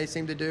repeated sin they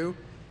seem to do?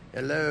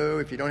 Hello,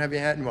 if you don't have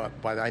your hand, well,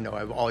 I know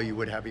all you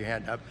would have your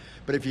hand up.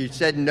 But if you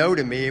said no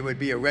to me, it would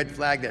be a red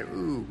flag that,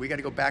 we got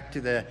to go back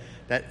to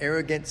that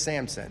arrogant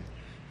Samson.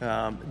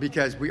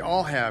 Because we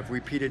all have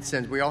repeated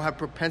sins. We all have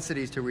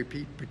propensities to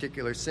repeat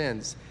particular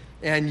sins.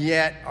 And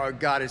yet our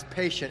God is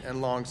patient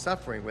and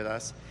long-suffering with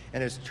us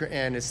and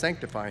is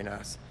sanctifying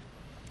us.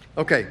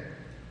 Okay,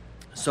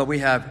 so we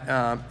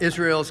have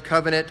Israel's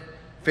covenant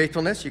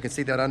faithfulness. You can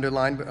see that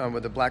underlined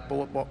with the black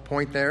bullet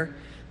point there.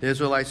 The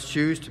Israelites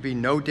choose to be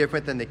no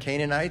different than the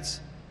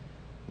Canaanites.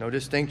 No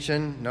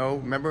distinction.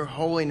 Remember,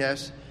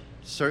 holiness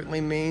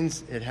certainly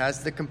means it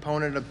has the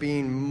component of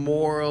being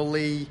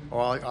morally,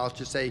 or I'll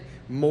just say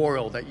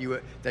moral, that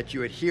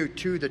you adhere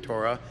to the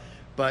Torah.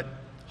 But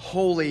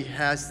Holy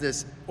has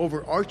this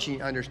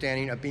overarching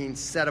understanding of being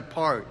set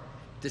apart,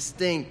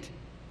 distinct,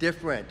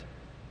 different.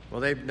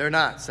 Well, they're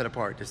not set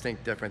apart,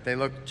 distinct, different. They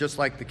look just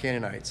like the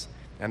Canaanites,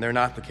 and they're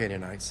not the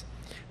Canaanites.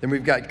 Then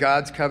we've got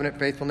God's covenant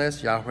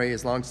faithfulness. Yahweh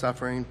is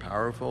long-suffering,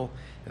 powerful.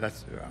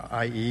 That's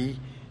i.e.,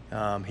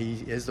 he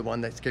is the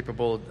one that's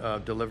capable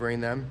of delivering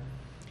them,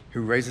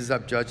 who raises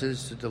up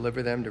judges to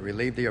deliver them, to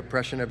relieve the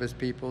oppression of his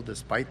people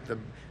despite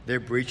their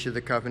breach of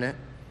the covenant.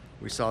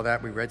 We saw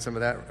that. We read some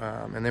of that.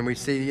 And then we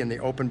see in the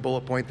open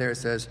bullet point there, it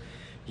says,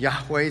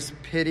 Yahweh's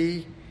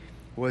pity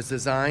was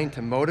designed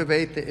to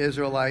motivate the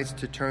Israelites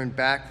to turn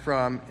back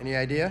from, any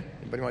idea?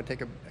 Anybody want to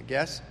take a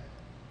guess?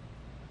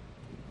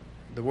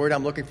 The word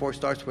I'm looking for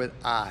starts with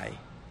I.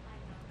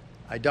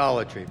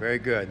 Idolatry. Very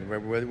good.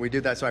 We do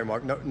that. Sorry,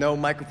 Mark. No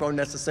microphone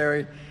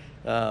necessary.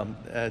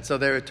 And so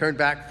they turned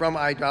back from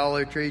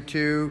idolatry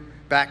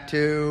back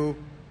to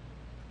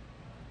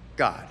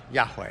God,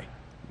 Yahweh,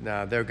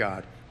 their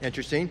God.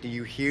 Interesting. Do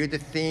you hear the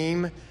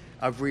theme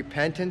of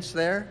repentance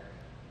there?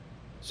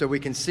 So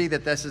we can see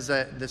that this is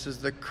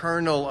the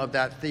kernel of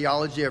that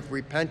theology of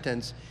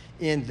repentance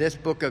in this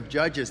book of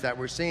Judges that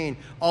we're seeing.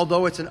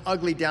 Although it's an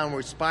ugly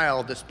downward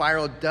spiral, the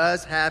spiral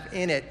does have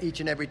in it each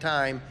and every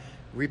time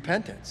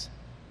repentance.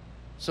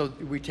 So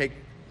we take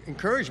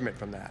encouragement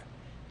from that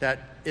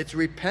it's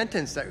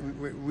repentance that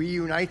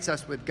reunites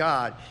us with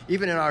God,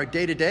 even in our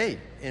day-to-day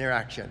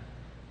interaction.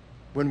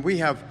 When we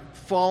have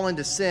fallen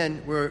to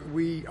sin,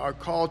 we are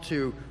called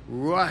to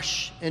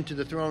rush into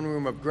the throne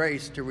room of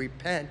grace to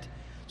repent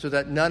so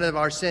that none of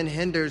our sin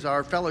hinders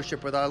our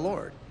fellowship with our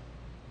Lord.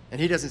 And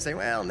he doesn't say,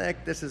 well,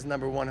 Nick, this is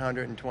number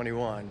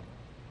 121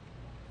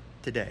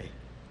 today.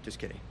 Just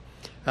kidding.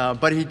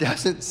 But he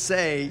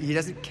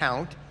doesn't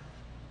count.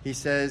 He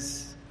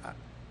says,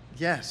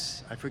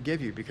 yes, I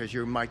forgive you because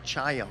you're my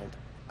child.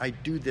 I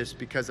do this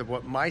because of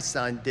what my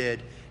son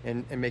did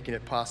in making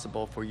it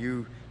possible for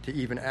you to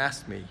even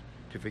ask me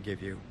to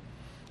forgive you.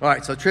 All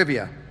right, so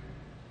trivia.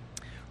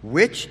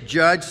 Which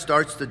judge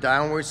starts the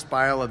downward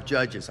spiral of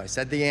judges? I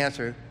said the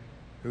answer.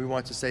 Who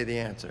wants to say the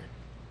answer?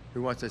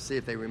 Who wants to see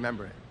if they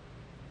remember it?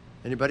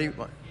 Anybody?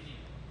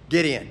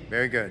 Gideon.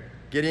 Very good.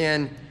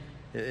 Gideon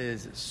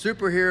is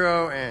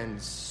superhero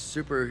and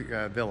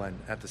super villain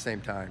at the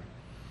same time.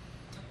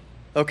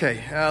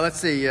 Okay, let's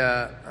see.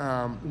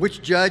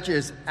 Which judge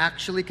is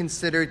actually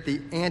considered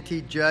the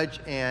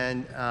anti-judge?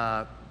 And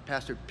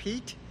Pastor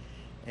Pete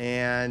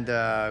and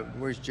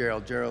where's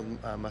Gerald? Gerald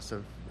must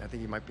have, I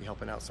think he might be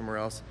helping out somewhere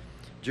else.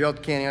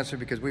 Gerald can't answer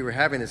because we were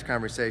having this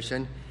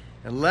conversation.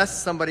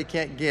 Unless somebody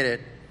can't get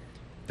it,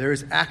 there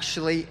is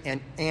actually an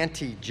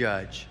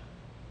anti-judge.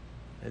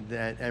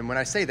 And when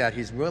I say that,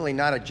 he's really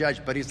not a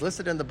judge, but he's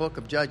listed in the book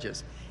of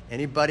Judges.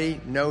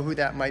 Anybody know who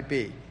that might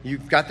be?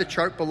 You've got the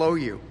chart below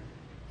you.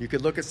 You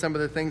could look at some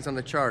of the things on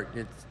the chart.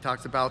 It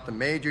talks about the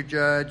major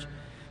judge,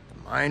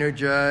 the minor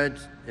judge.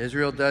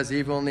 Israel does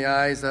evil in the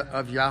eyes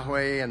of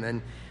Yahweh, and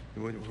then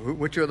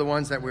which are the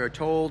ones that we are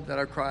told that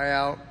are cry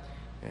out.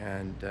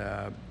 And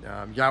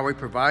Yahweh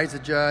provides a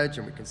judge,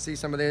 and we can see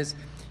some of this.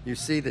 You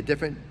see the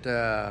different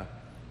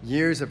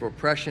years of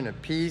oppression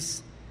and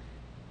peace.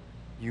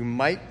 You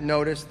might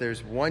notice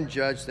there's one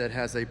judge that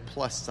has a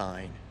plus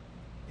sign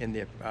in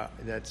the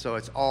so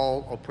it's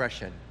all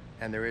oppression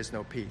and there is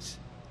no peace.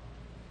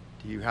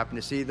 Do you happen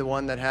to see the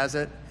one that has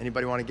it?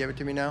 Anybody want to give it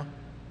to me now?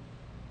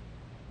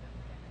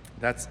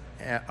 That's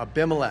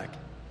Abimelech.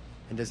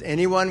 And does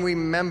anyone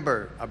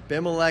remember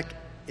Abimelech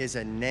is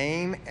a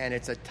name and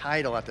it's a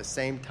title at the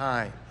same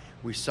time?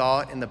 We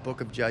saw it in the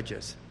book of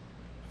Judges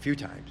a few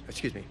times.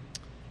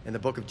 In the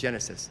book of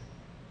Genesis.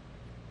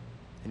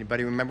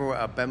 Anybody remember what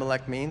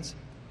Abimelech means?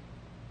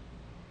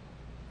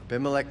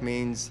 Abimelech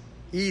means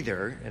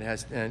either,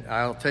 and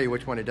I'll tell you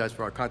which one it does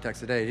for our context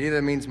today. It either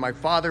means my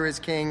father is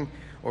king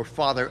or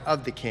father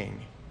of the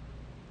king.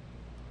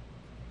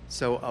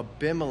 So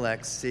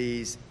Abimelech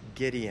sees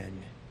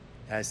Gideon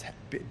as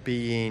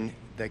being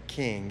the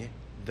king,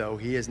 though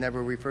he is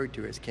never referred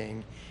to as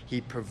king.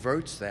 He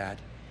perverts that,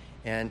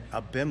 and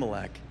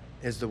Abimelech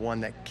is the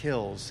one that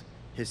kills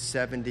his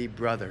 70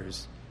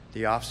 brothers,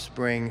 the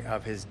offspring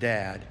of his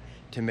dad,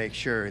 to make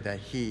sure that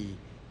he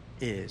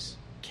is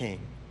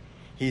king.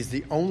 He's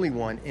the only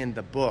one in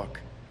the book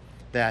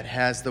that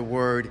has the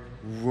word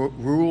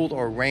ruled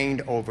or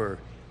reigned over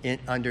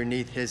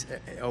underneath his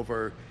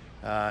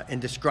in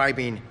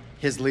describing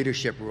his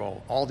leadership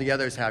role. All the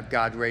others have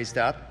God raised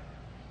up.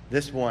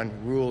 This one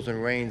rules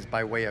and reigns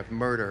by way of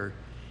murder.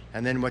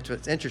 And then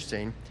what's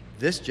interesting,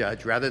 this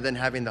judge, rather than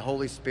having the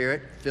Holy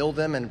Spirit fill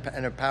them and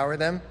empower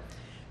them,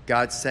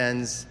 God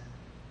sends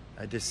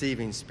a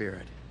deceiving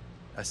spirit,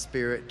 a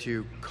spirit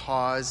to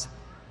cause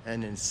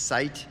and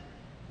incite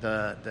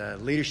the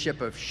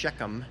leadership of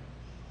Shechem,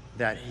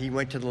 that he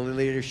went to the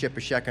leadership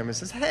of Shechem and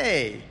says,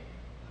 hey,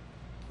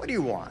 what do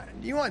you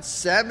want? Do you want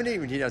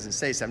 70? He doesn't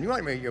say 70.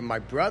 Do you want my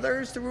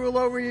brothers to rule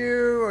over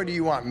you, or do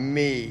you want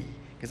me?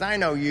 Because I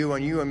know you,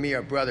 and you and me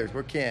are brothers.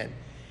 We're kin.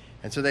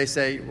 And so they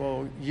say,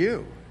 well,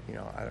 you.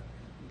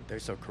 They're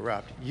so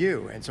corrupt.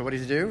 You. And so what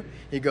does he do?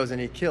 He goes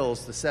and he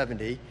kills the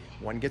 70.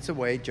 One gets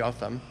away.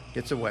 Jotham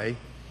gets away.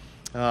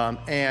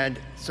 And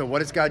so what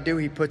does God do?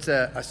 He puts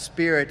a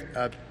spirit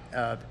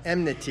of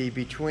enmity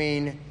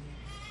between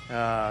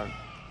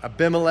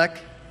Abimelech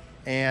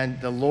and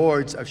the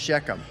lords of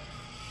Shechem.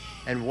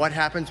 And what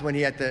happens when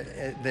at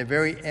the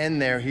very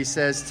end there, he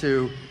says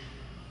to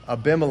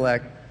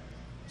Abimelech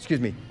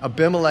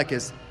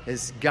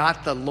has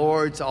got the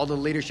lords, all the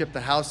leadership,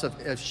 the house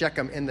of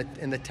Shechem in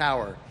the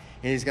tower.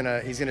 And he's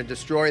gonna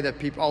destroy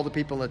all the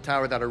people in the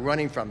tower that are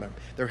running from him.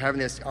 They're having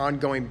this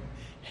ongoing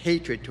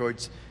hatred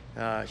towards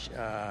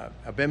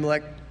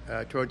Abimelech,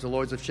 towards the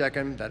lords of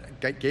Shechem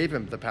that gave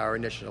him the power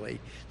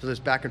initially. So there's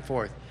back and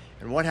forth.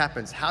 And what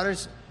happens? How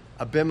does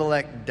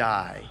Abimelech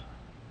die?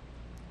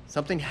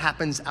 Something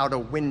happens out a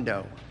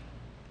window. Do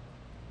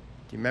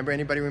you remember?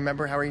 Anybody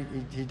remember how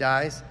he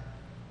dies?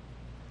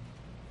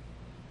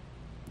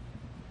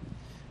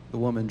 The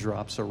woman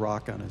drops a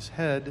rock on his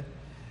head,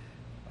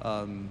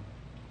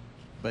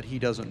 but he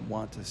doesn't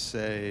want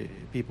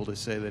people to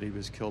say that he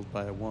was killed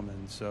by a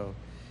woman, so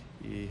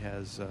he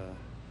has a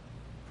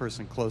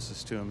person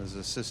closest to him, his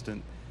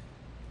assistant,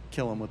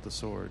 kill him with the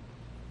sword.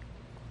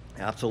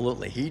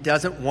 Absolutely. He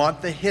doesn't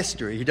want the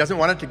history. He doesn't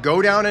want it to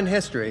go down in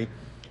history.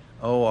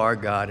 Oh, our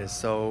God is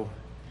so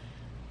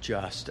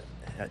just.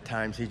 At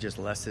times, he just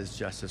lets his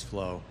justice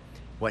flow.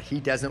 What he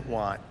doesn't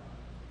want,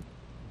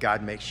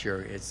 God makes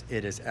sure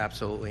it is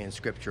absolutely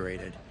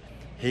inscripturated.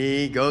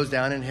 He goes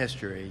down in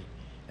history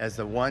as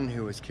the one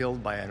who was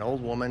killed by an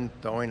old woman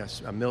throwing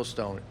a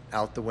millstone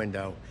out the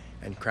window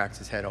and cracks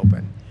his head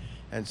open.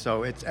 And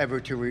so it's ever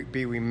to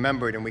be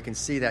remembered, and we can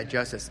see that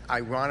justice.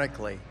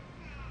 Ironically,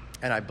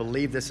 and I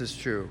believe this is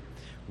true,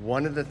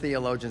 one of the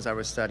theologians I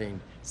was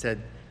studying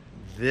said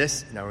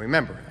this. Now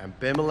remember,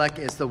 Abimelech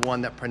is the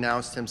one that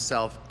pronounced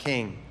himself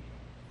king.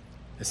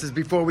 This is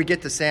before we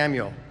get to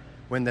Samuel,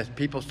 when the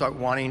people start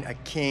wanting a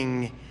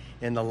king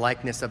in the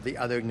likeness of the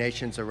other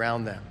nations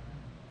around them.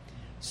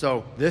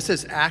 So this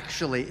is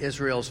actually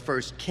Israel's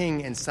first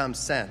king in some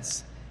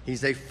sense.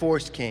 He's a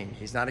forced king.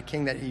 He's not a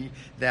king that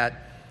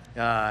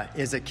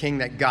is a king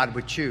that God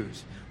would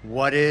choose.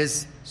 What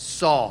is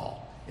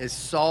Saul? Is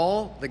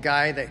Saul the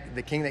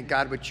king that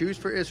God would choose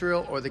for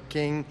Israel, or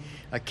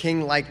a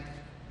king like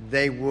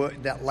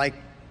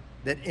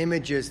that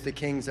images the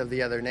kings of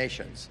the other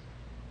nations?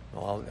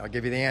 Well, I'll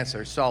give you the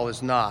answer. Saul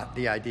is not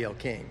the ideal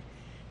king.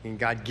 And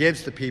God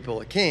gives the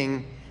people a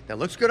king that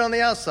looks good on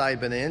the outside,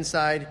 but on the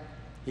inside,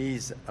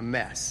 he's a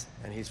mess,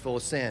 and he's full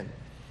of sin.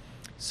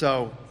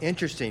 So,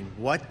 interesting.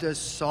 What does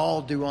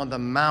Saul do on the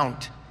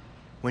mount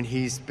when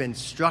he's been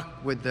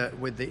struck with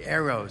the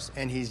arrows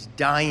and he's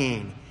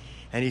dying?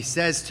 And he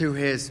says to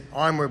his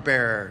armor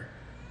bearer,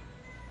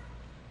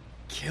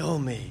 "Kill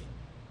me,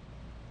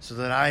 so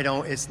that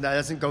that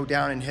doesn't go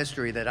down in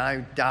history that I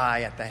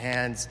die at the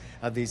hands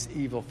of these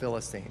evil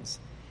Philistines."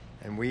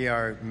 And we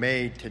are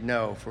made to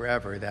know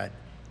forever that,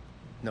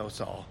 no,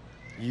 Saul,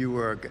 you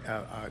were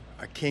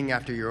a king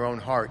after your own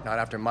heart, not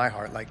after my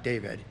heart, like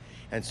David.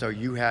 And so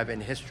you have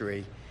in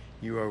history,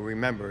 you are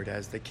remembered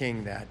as the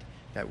king that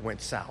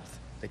went south,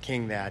 the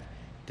king that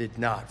did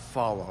not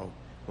follow,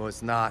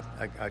 was not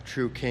a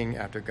true king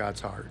after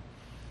God's heart.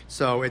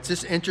 So it's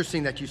just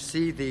interesting that you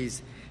see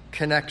these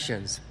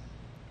connections.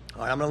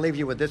 All right, I'm going to leave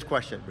you with this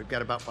question. We've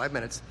got about 5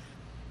 minutes.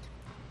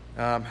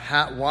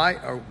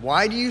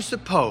 Why do you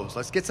suppose,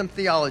 let's get some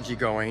theology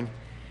going,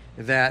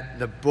 that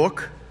the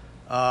book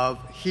of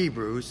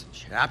Hebrews,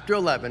 chapter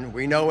 11,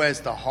 we know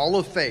as the Hall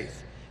of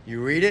Faith.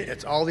 You read it,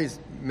 it's all these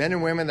men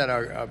and women that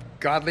are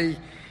godly,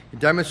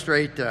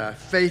 demonstrate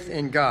faith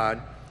in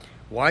God.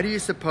 Why do you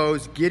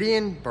suppose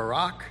Gideon,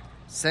 Barak,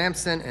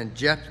 Samson, and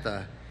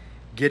Jephthah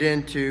get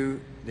into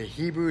the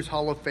Hebrews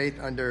Hall of Faith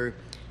under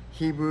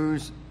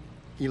Hebrews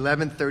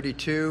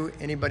 11:32?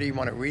 Anybody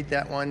want to read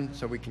that one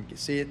so we can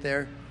see it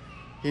there?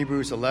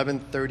 Hebrews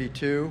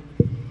 11:32.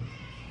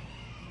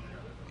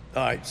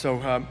 All right, so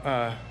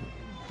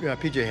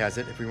PJ has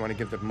it, if we want to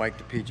give the mic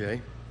to PJ.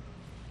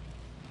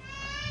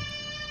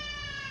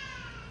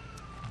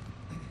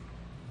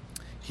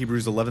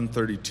 Hebrews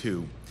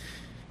 11:32.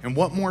 And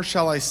what more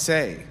shall I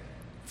say?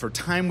 For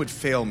time would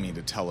fail me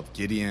to tell of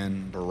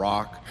Gideon,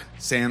 Barak,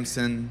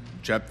 Samson,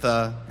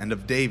 Jephthah, and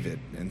of David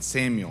and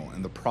Samuel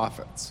and the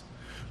prophets,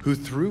 who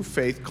through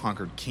faith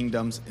conquered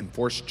kingdoms,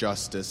 enforced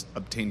justice,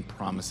 obtained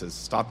promises,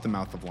 stopped the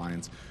mouth of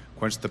lions,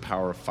 quenched the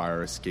power of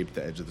fire, escaped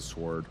the edge of the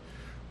sword,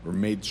 were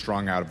made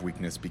strong out of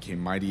weakness, became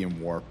mighty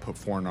in war, put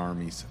foreign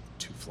armies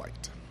to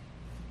flight.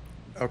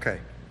 Okay.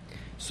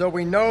 So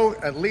we know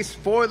at least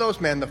four of those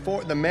men,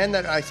 the men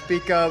that I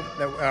speak of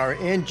that are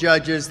in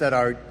Judges, that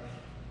are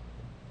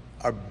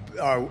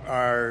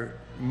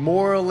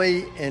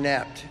morally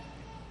inept,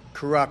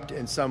 corrupt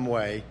in some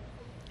way.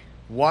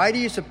 Why do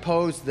you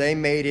suppose they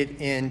made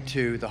it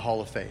into the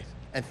Hall of Faith?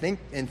 And think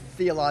in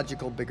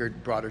theological, bigger,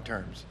 broader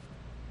terms.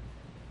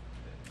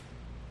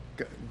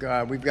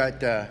 We've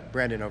got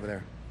Brandon over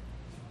there.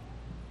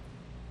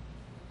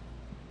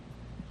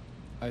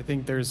 I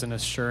think there's an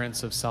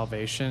assurance of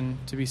salvation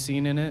to be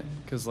seen in it,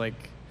 because,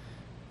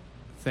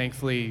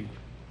 thankfully,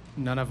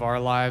 none of our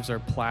lives are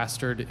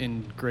plastered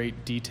in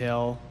great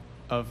detail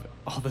of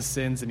all the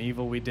sins and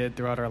evil we did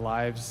throughout our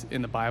lives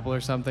in the Bible or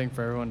something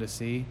for everyone to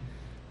see.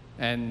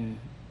 And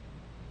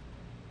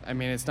I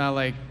mean, it's not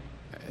like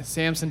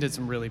Samson did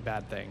some really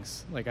bad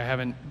things. Like, I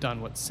haven't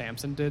done what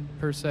Samson did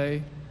per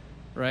se,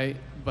 right?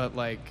 But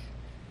like,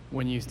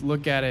 when you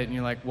look at it and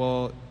you're like,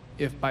 well,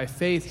 if by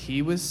faith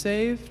he was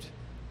saved,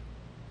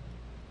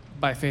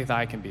 by faith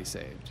I can be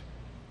saved.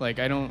 Like,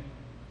 I don't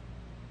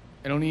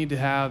need to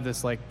have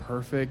this like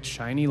perfect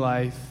shiny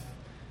life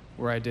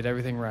where I did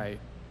everything right,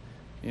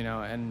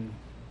 and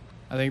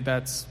I think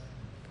that's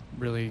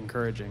really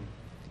encouraging.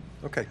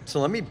 Okay, so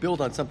let me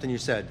build on something you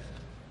said.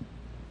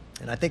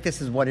 And I think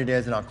this is what it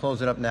is, and I'll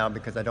close it up now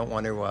because I don't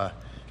want to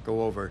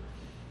go over.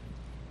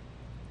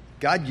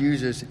 God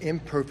uses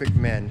imperfect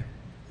men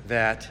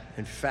that,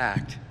 in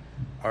fact,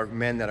 are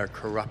men that are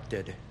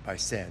corrupted by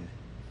sin.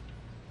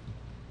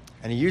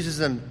 And he uses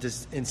them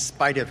just in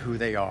spite of who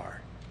they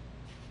are.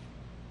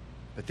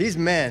 But these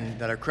men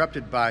that are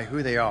corrupted by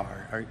who they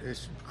are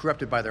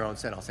corrupted by their own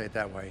sin, I'll say it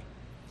that way,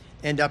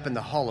 end up in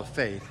the hall of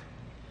faith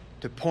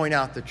to point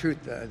out the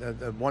truth,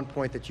 the one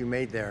point that you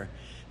made there,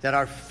 that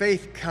our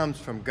faith comes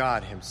from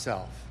God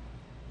himself.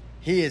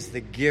 He is the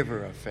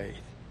giver of faith.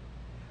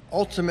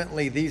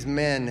 Ultimately, these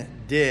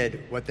men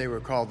did what they were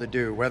called to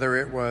do, whether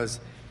it was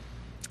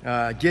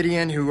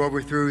Gideon, who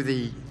overthrew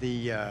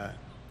the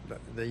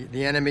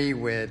enemy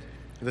with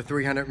the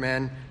 300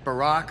 men,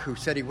 Barak, who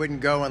said he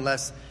wouldn't go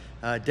unless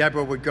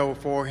Deborah would go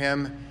for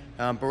him.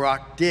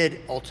 Barak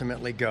did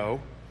ultimately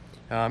go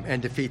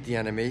and defeat the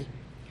enemy.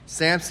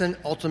 Samson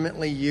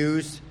ultimately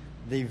used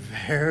the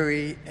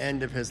very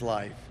end of his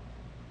life,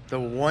 the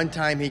one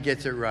time he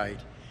gets it right,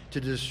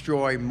 to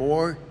destroy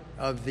more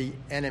of the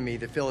enemy,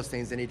 the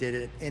Philistines, than he did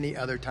at any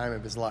other time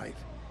of his life,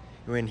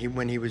 when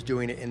he was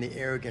doing it in the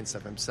arrogance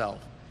of himself.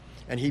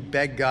 And he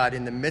begged God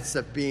in the midst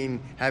of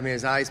having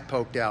his eyes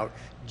poked out,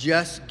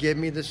 just give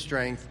me the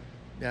strength,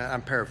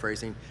 I'm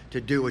paraphrasing,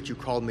 to do what you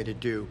called me to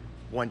do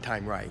one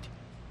time right,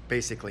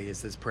 basically,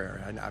 is this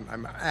prayer. And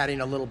I'm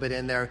adding a little bit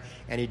in there,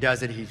 and he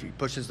does it. He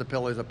pushes the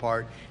pillars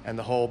apart, and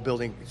the whole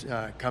building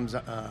comes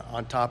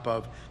on top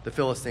of the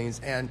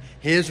Philistines. And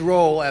his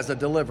role as a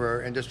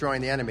deliverer in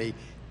destroying the enemy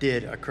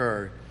did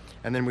occur.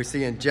 And then we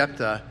see in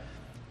Jephthah,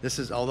 this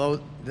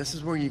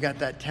is where you got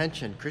that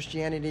tension.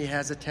 Christianity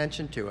has a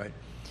tension to it.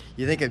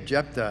 You think of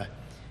Jephthah,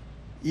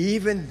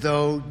 even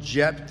though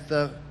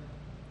Jephthah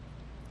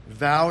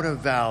vowed a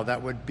vow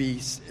that would be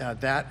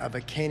that of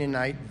a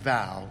Canaanite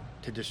vow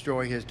to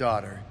destroy his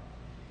daughter,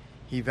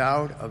 he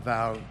vowed a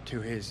vow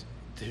to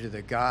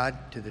the God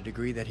to the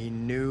degree that he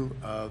knew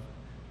of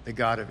the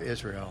God of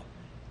Israel,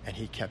 and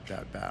he kept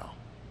that vow.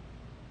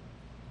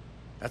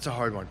 That's a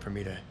hard one for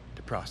me to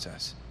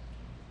process.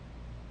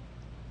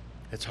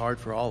 It's hard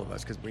for all of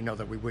us because we know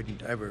that we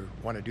wouldn't ever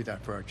want to do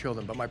that for our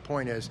children. But my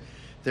point is,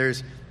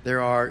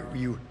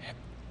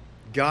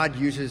 God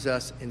uses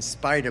us in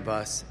spite of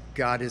us.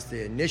 God is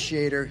the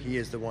initiator. He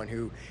is the one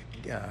who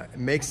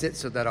makes it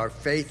so that our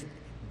faith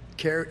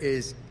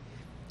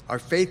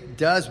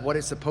does what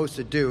it's supposed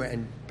to do.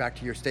 And back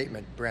to your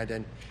statement,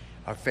 Brandon,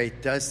 our faith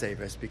does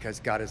save us because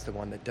God is the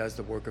one that does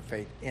the work of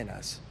faith in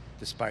us,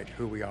 despite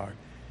who we are.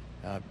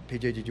 PJ,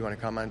 did you want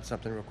to comment on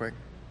something real quick?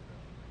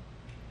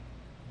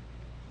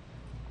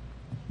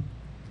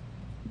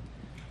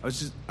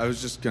 I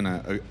was just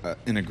gonna,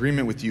 in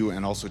agreement with you,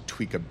 and also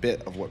tweak a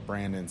bit of what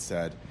Brandon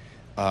said.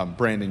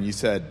 Brandon,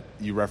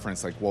 you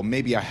referenced like, well,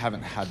 maybe I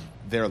haven't had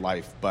their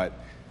life, but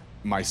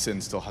my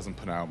sin still hasn't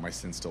put out. My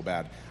sin's still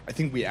bad. I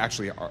think we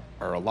actually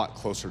are a lot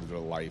closer to their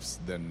lives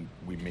than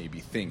we maybe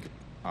think,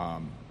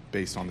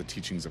 based on the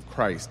teachings of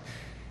Christ.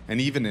 And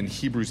even in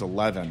Hebrews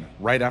 11,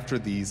 right after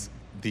these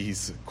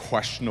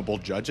questionable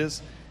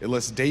judges, it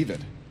lists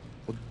David.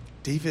 Well,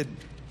 David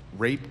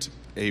raped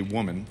a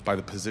woman by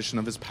the position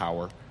of his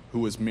power who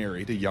was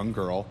married, a young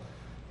girl,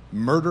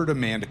 murdered a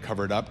man to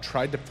cover it up,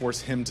 tried to force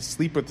him to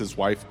sleep with his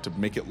wife to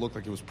make it look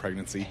like it was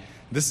pregnancy.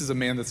 This is a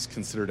man that's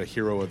considered a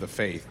hero of the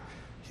faith.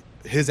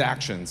 His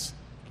actions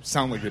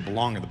sound like they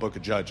belong in the book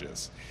of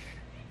Judges.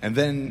 And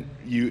then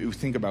you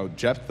think about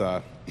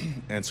Jephthah,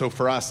 and so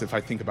for us, if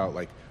I think about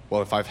like,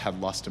 well, if I've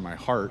had lust in my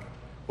heart,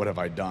 what have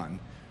I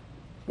done?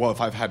 Well, if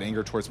I've had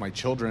anger towards my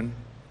children,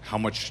 how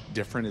much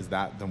different is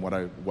that than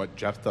what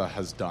Jephthah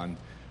has done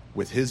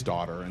with his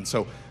daughter? And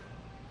so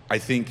I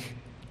think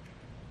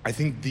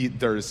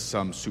there's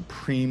some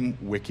supreme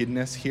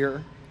wickedness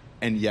here,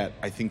 and yet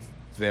I think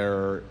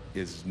there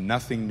is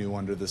nothing new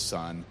under the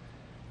sun,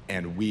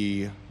 and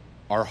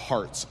our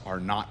hearts are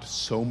not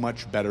so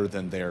much better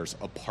than theirs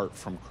apart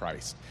from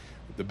Christ.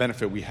 The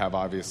benefit we have,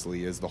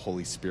 obviously, is the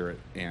Holy Spirit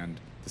and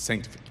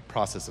the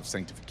process of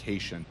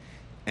sanctification,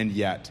 and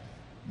yet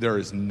there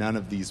is none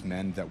of these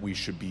men that we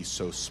should be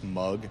so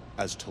smug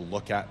as to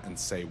look at and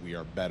say we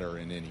are better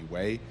in any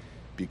way,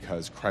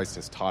 because Christ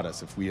has taught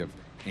us if we have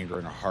anger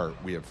in our heart,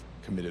 we have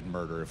committed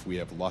murder. If we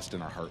have lust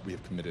in our heart, we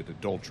have committed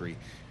adultery.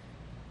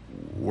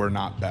 We're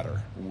not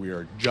better. We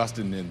are just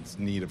in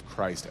need of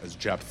Christ as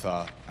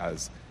Jephthah,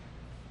 as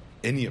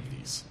any of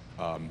these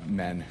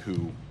men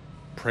who,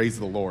 praise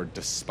the Lord,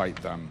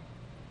 despite them,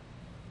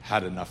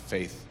 had enough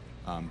faith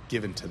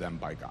given to them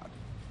by God.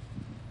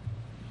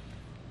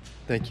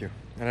 Thank you.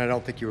 And I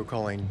don't think you were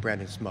calling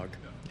Brandon smug.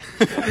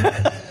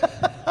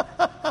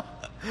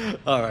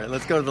 All right,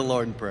 let's go to the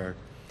Lord in prayer.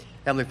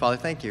 Heavenly Father,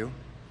 thank you.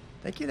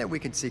 Thank you that we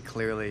can see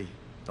clearly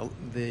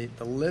the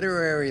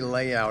literary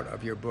layout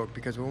of your book,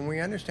 because when we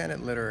understand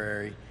it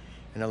literary,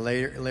 in a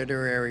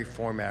literary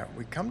format,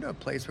 we come to a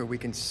place where we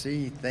can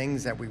see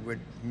things that we would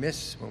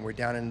miss when we're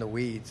down in the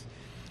weeds.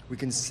 We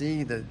can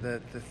see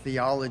the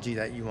theology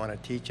that you want to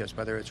teach us,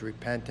 whether it's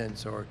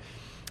repentance or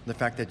the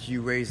fact that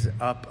you raise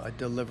up a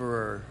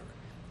deliverer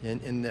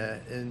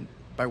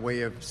by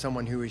way of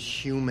someone who is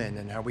human,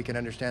 and how we can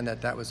understand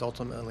that that was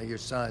ultimately your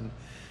Son,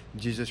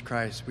 Jesus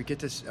Christ. We get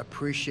to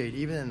appreciate,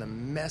 even in the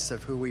mess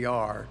of who we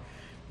are,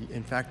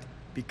 in fact,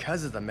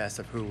 because of the mess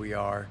of who we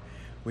are,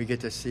 we get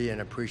to see and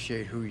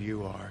appreciate who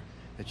you are,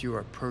 that you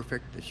are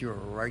perfect, that you are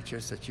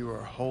righteous, that you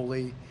are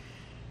holy,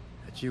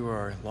 that you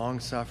are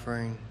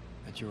long-suffering,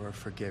 that you are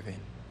forgiving.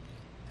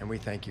 And we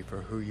thank you for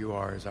who you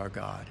are as our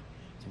God.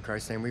 In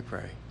Christ's name we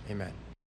pray. Amen.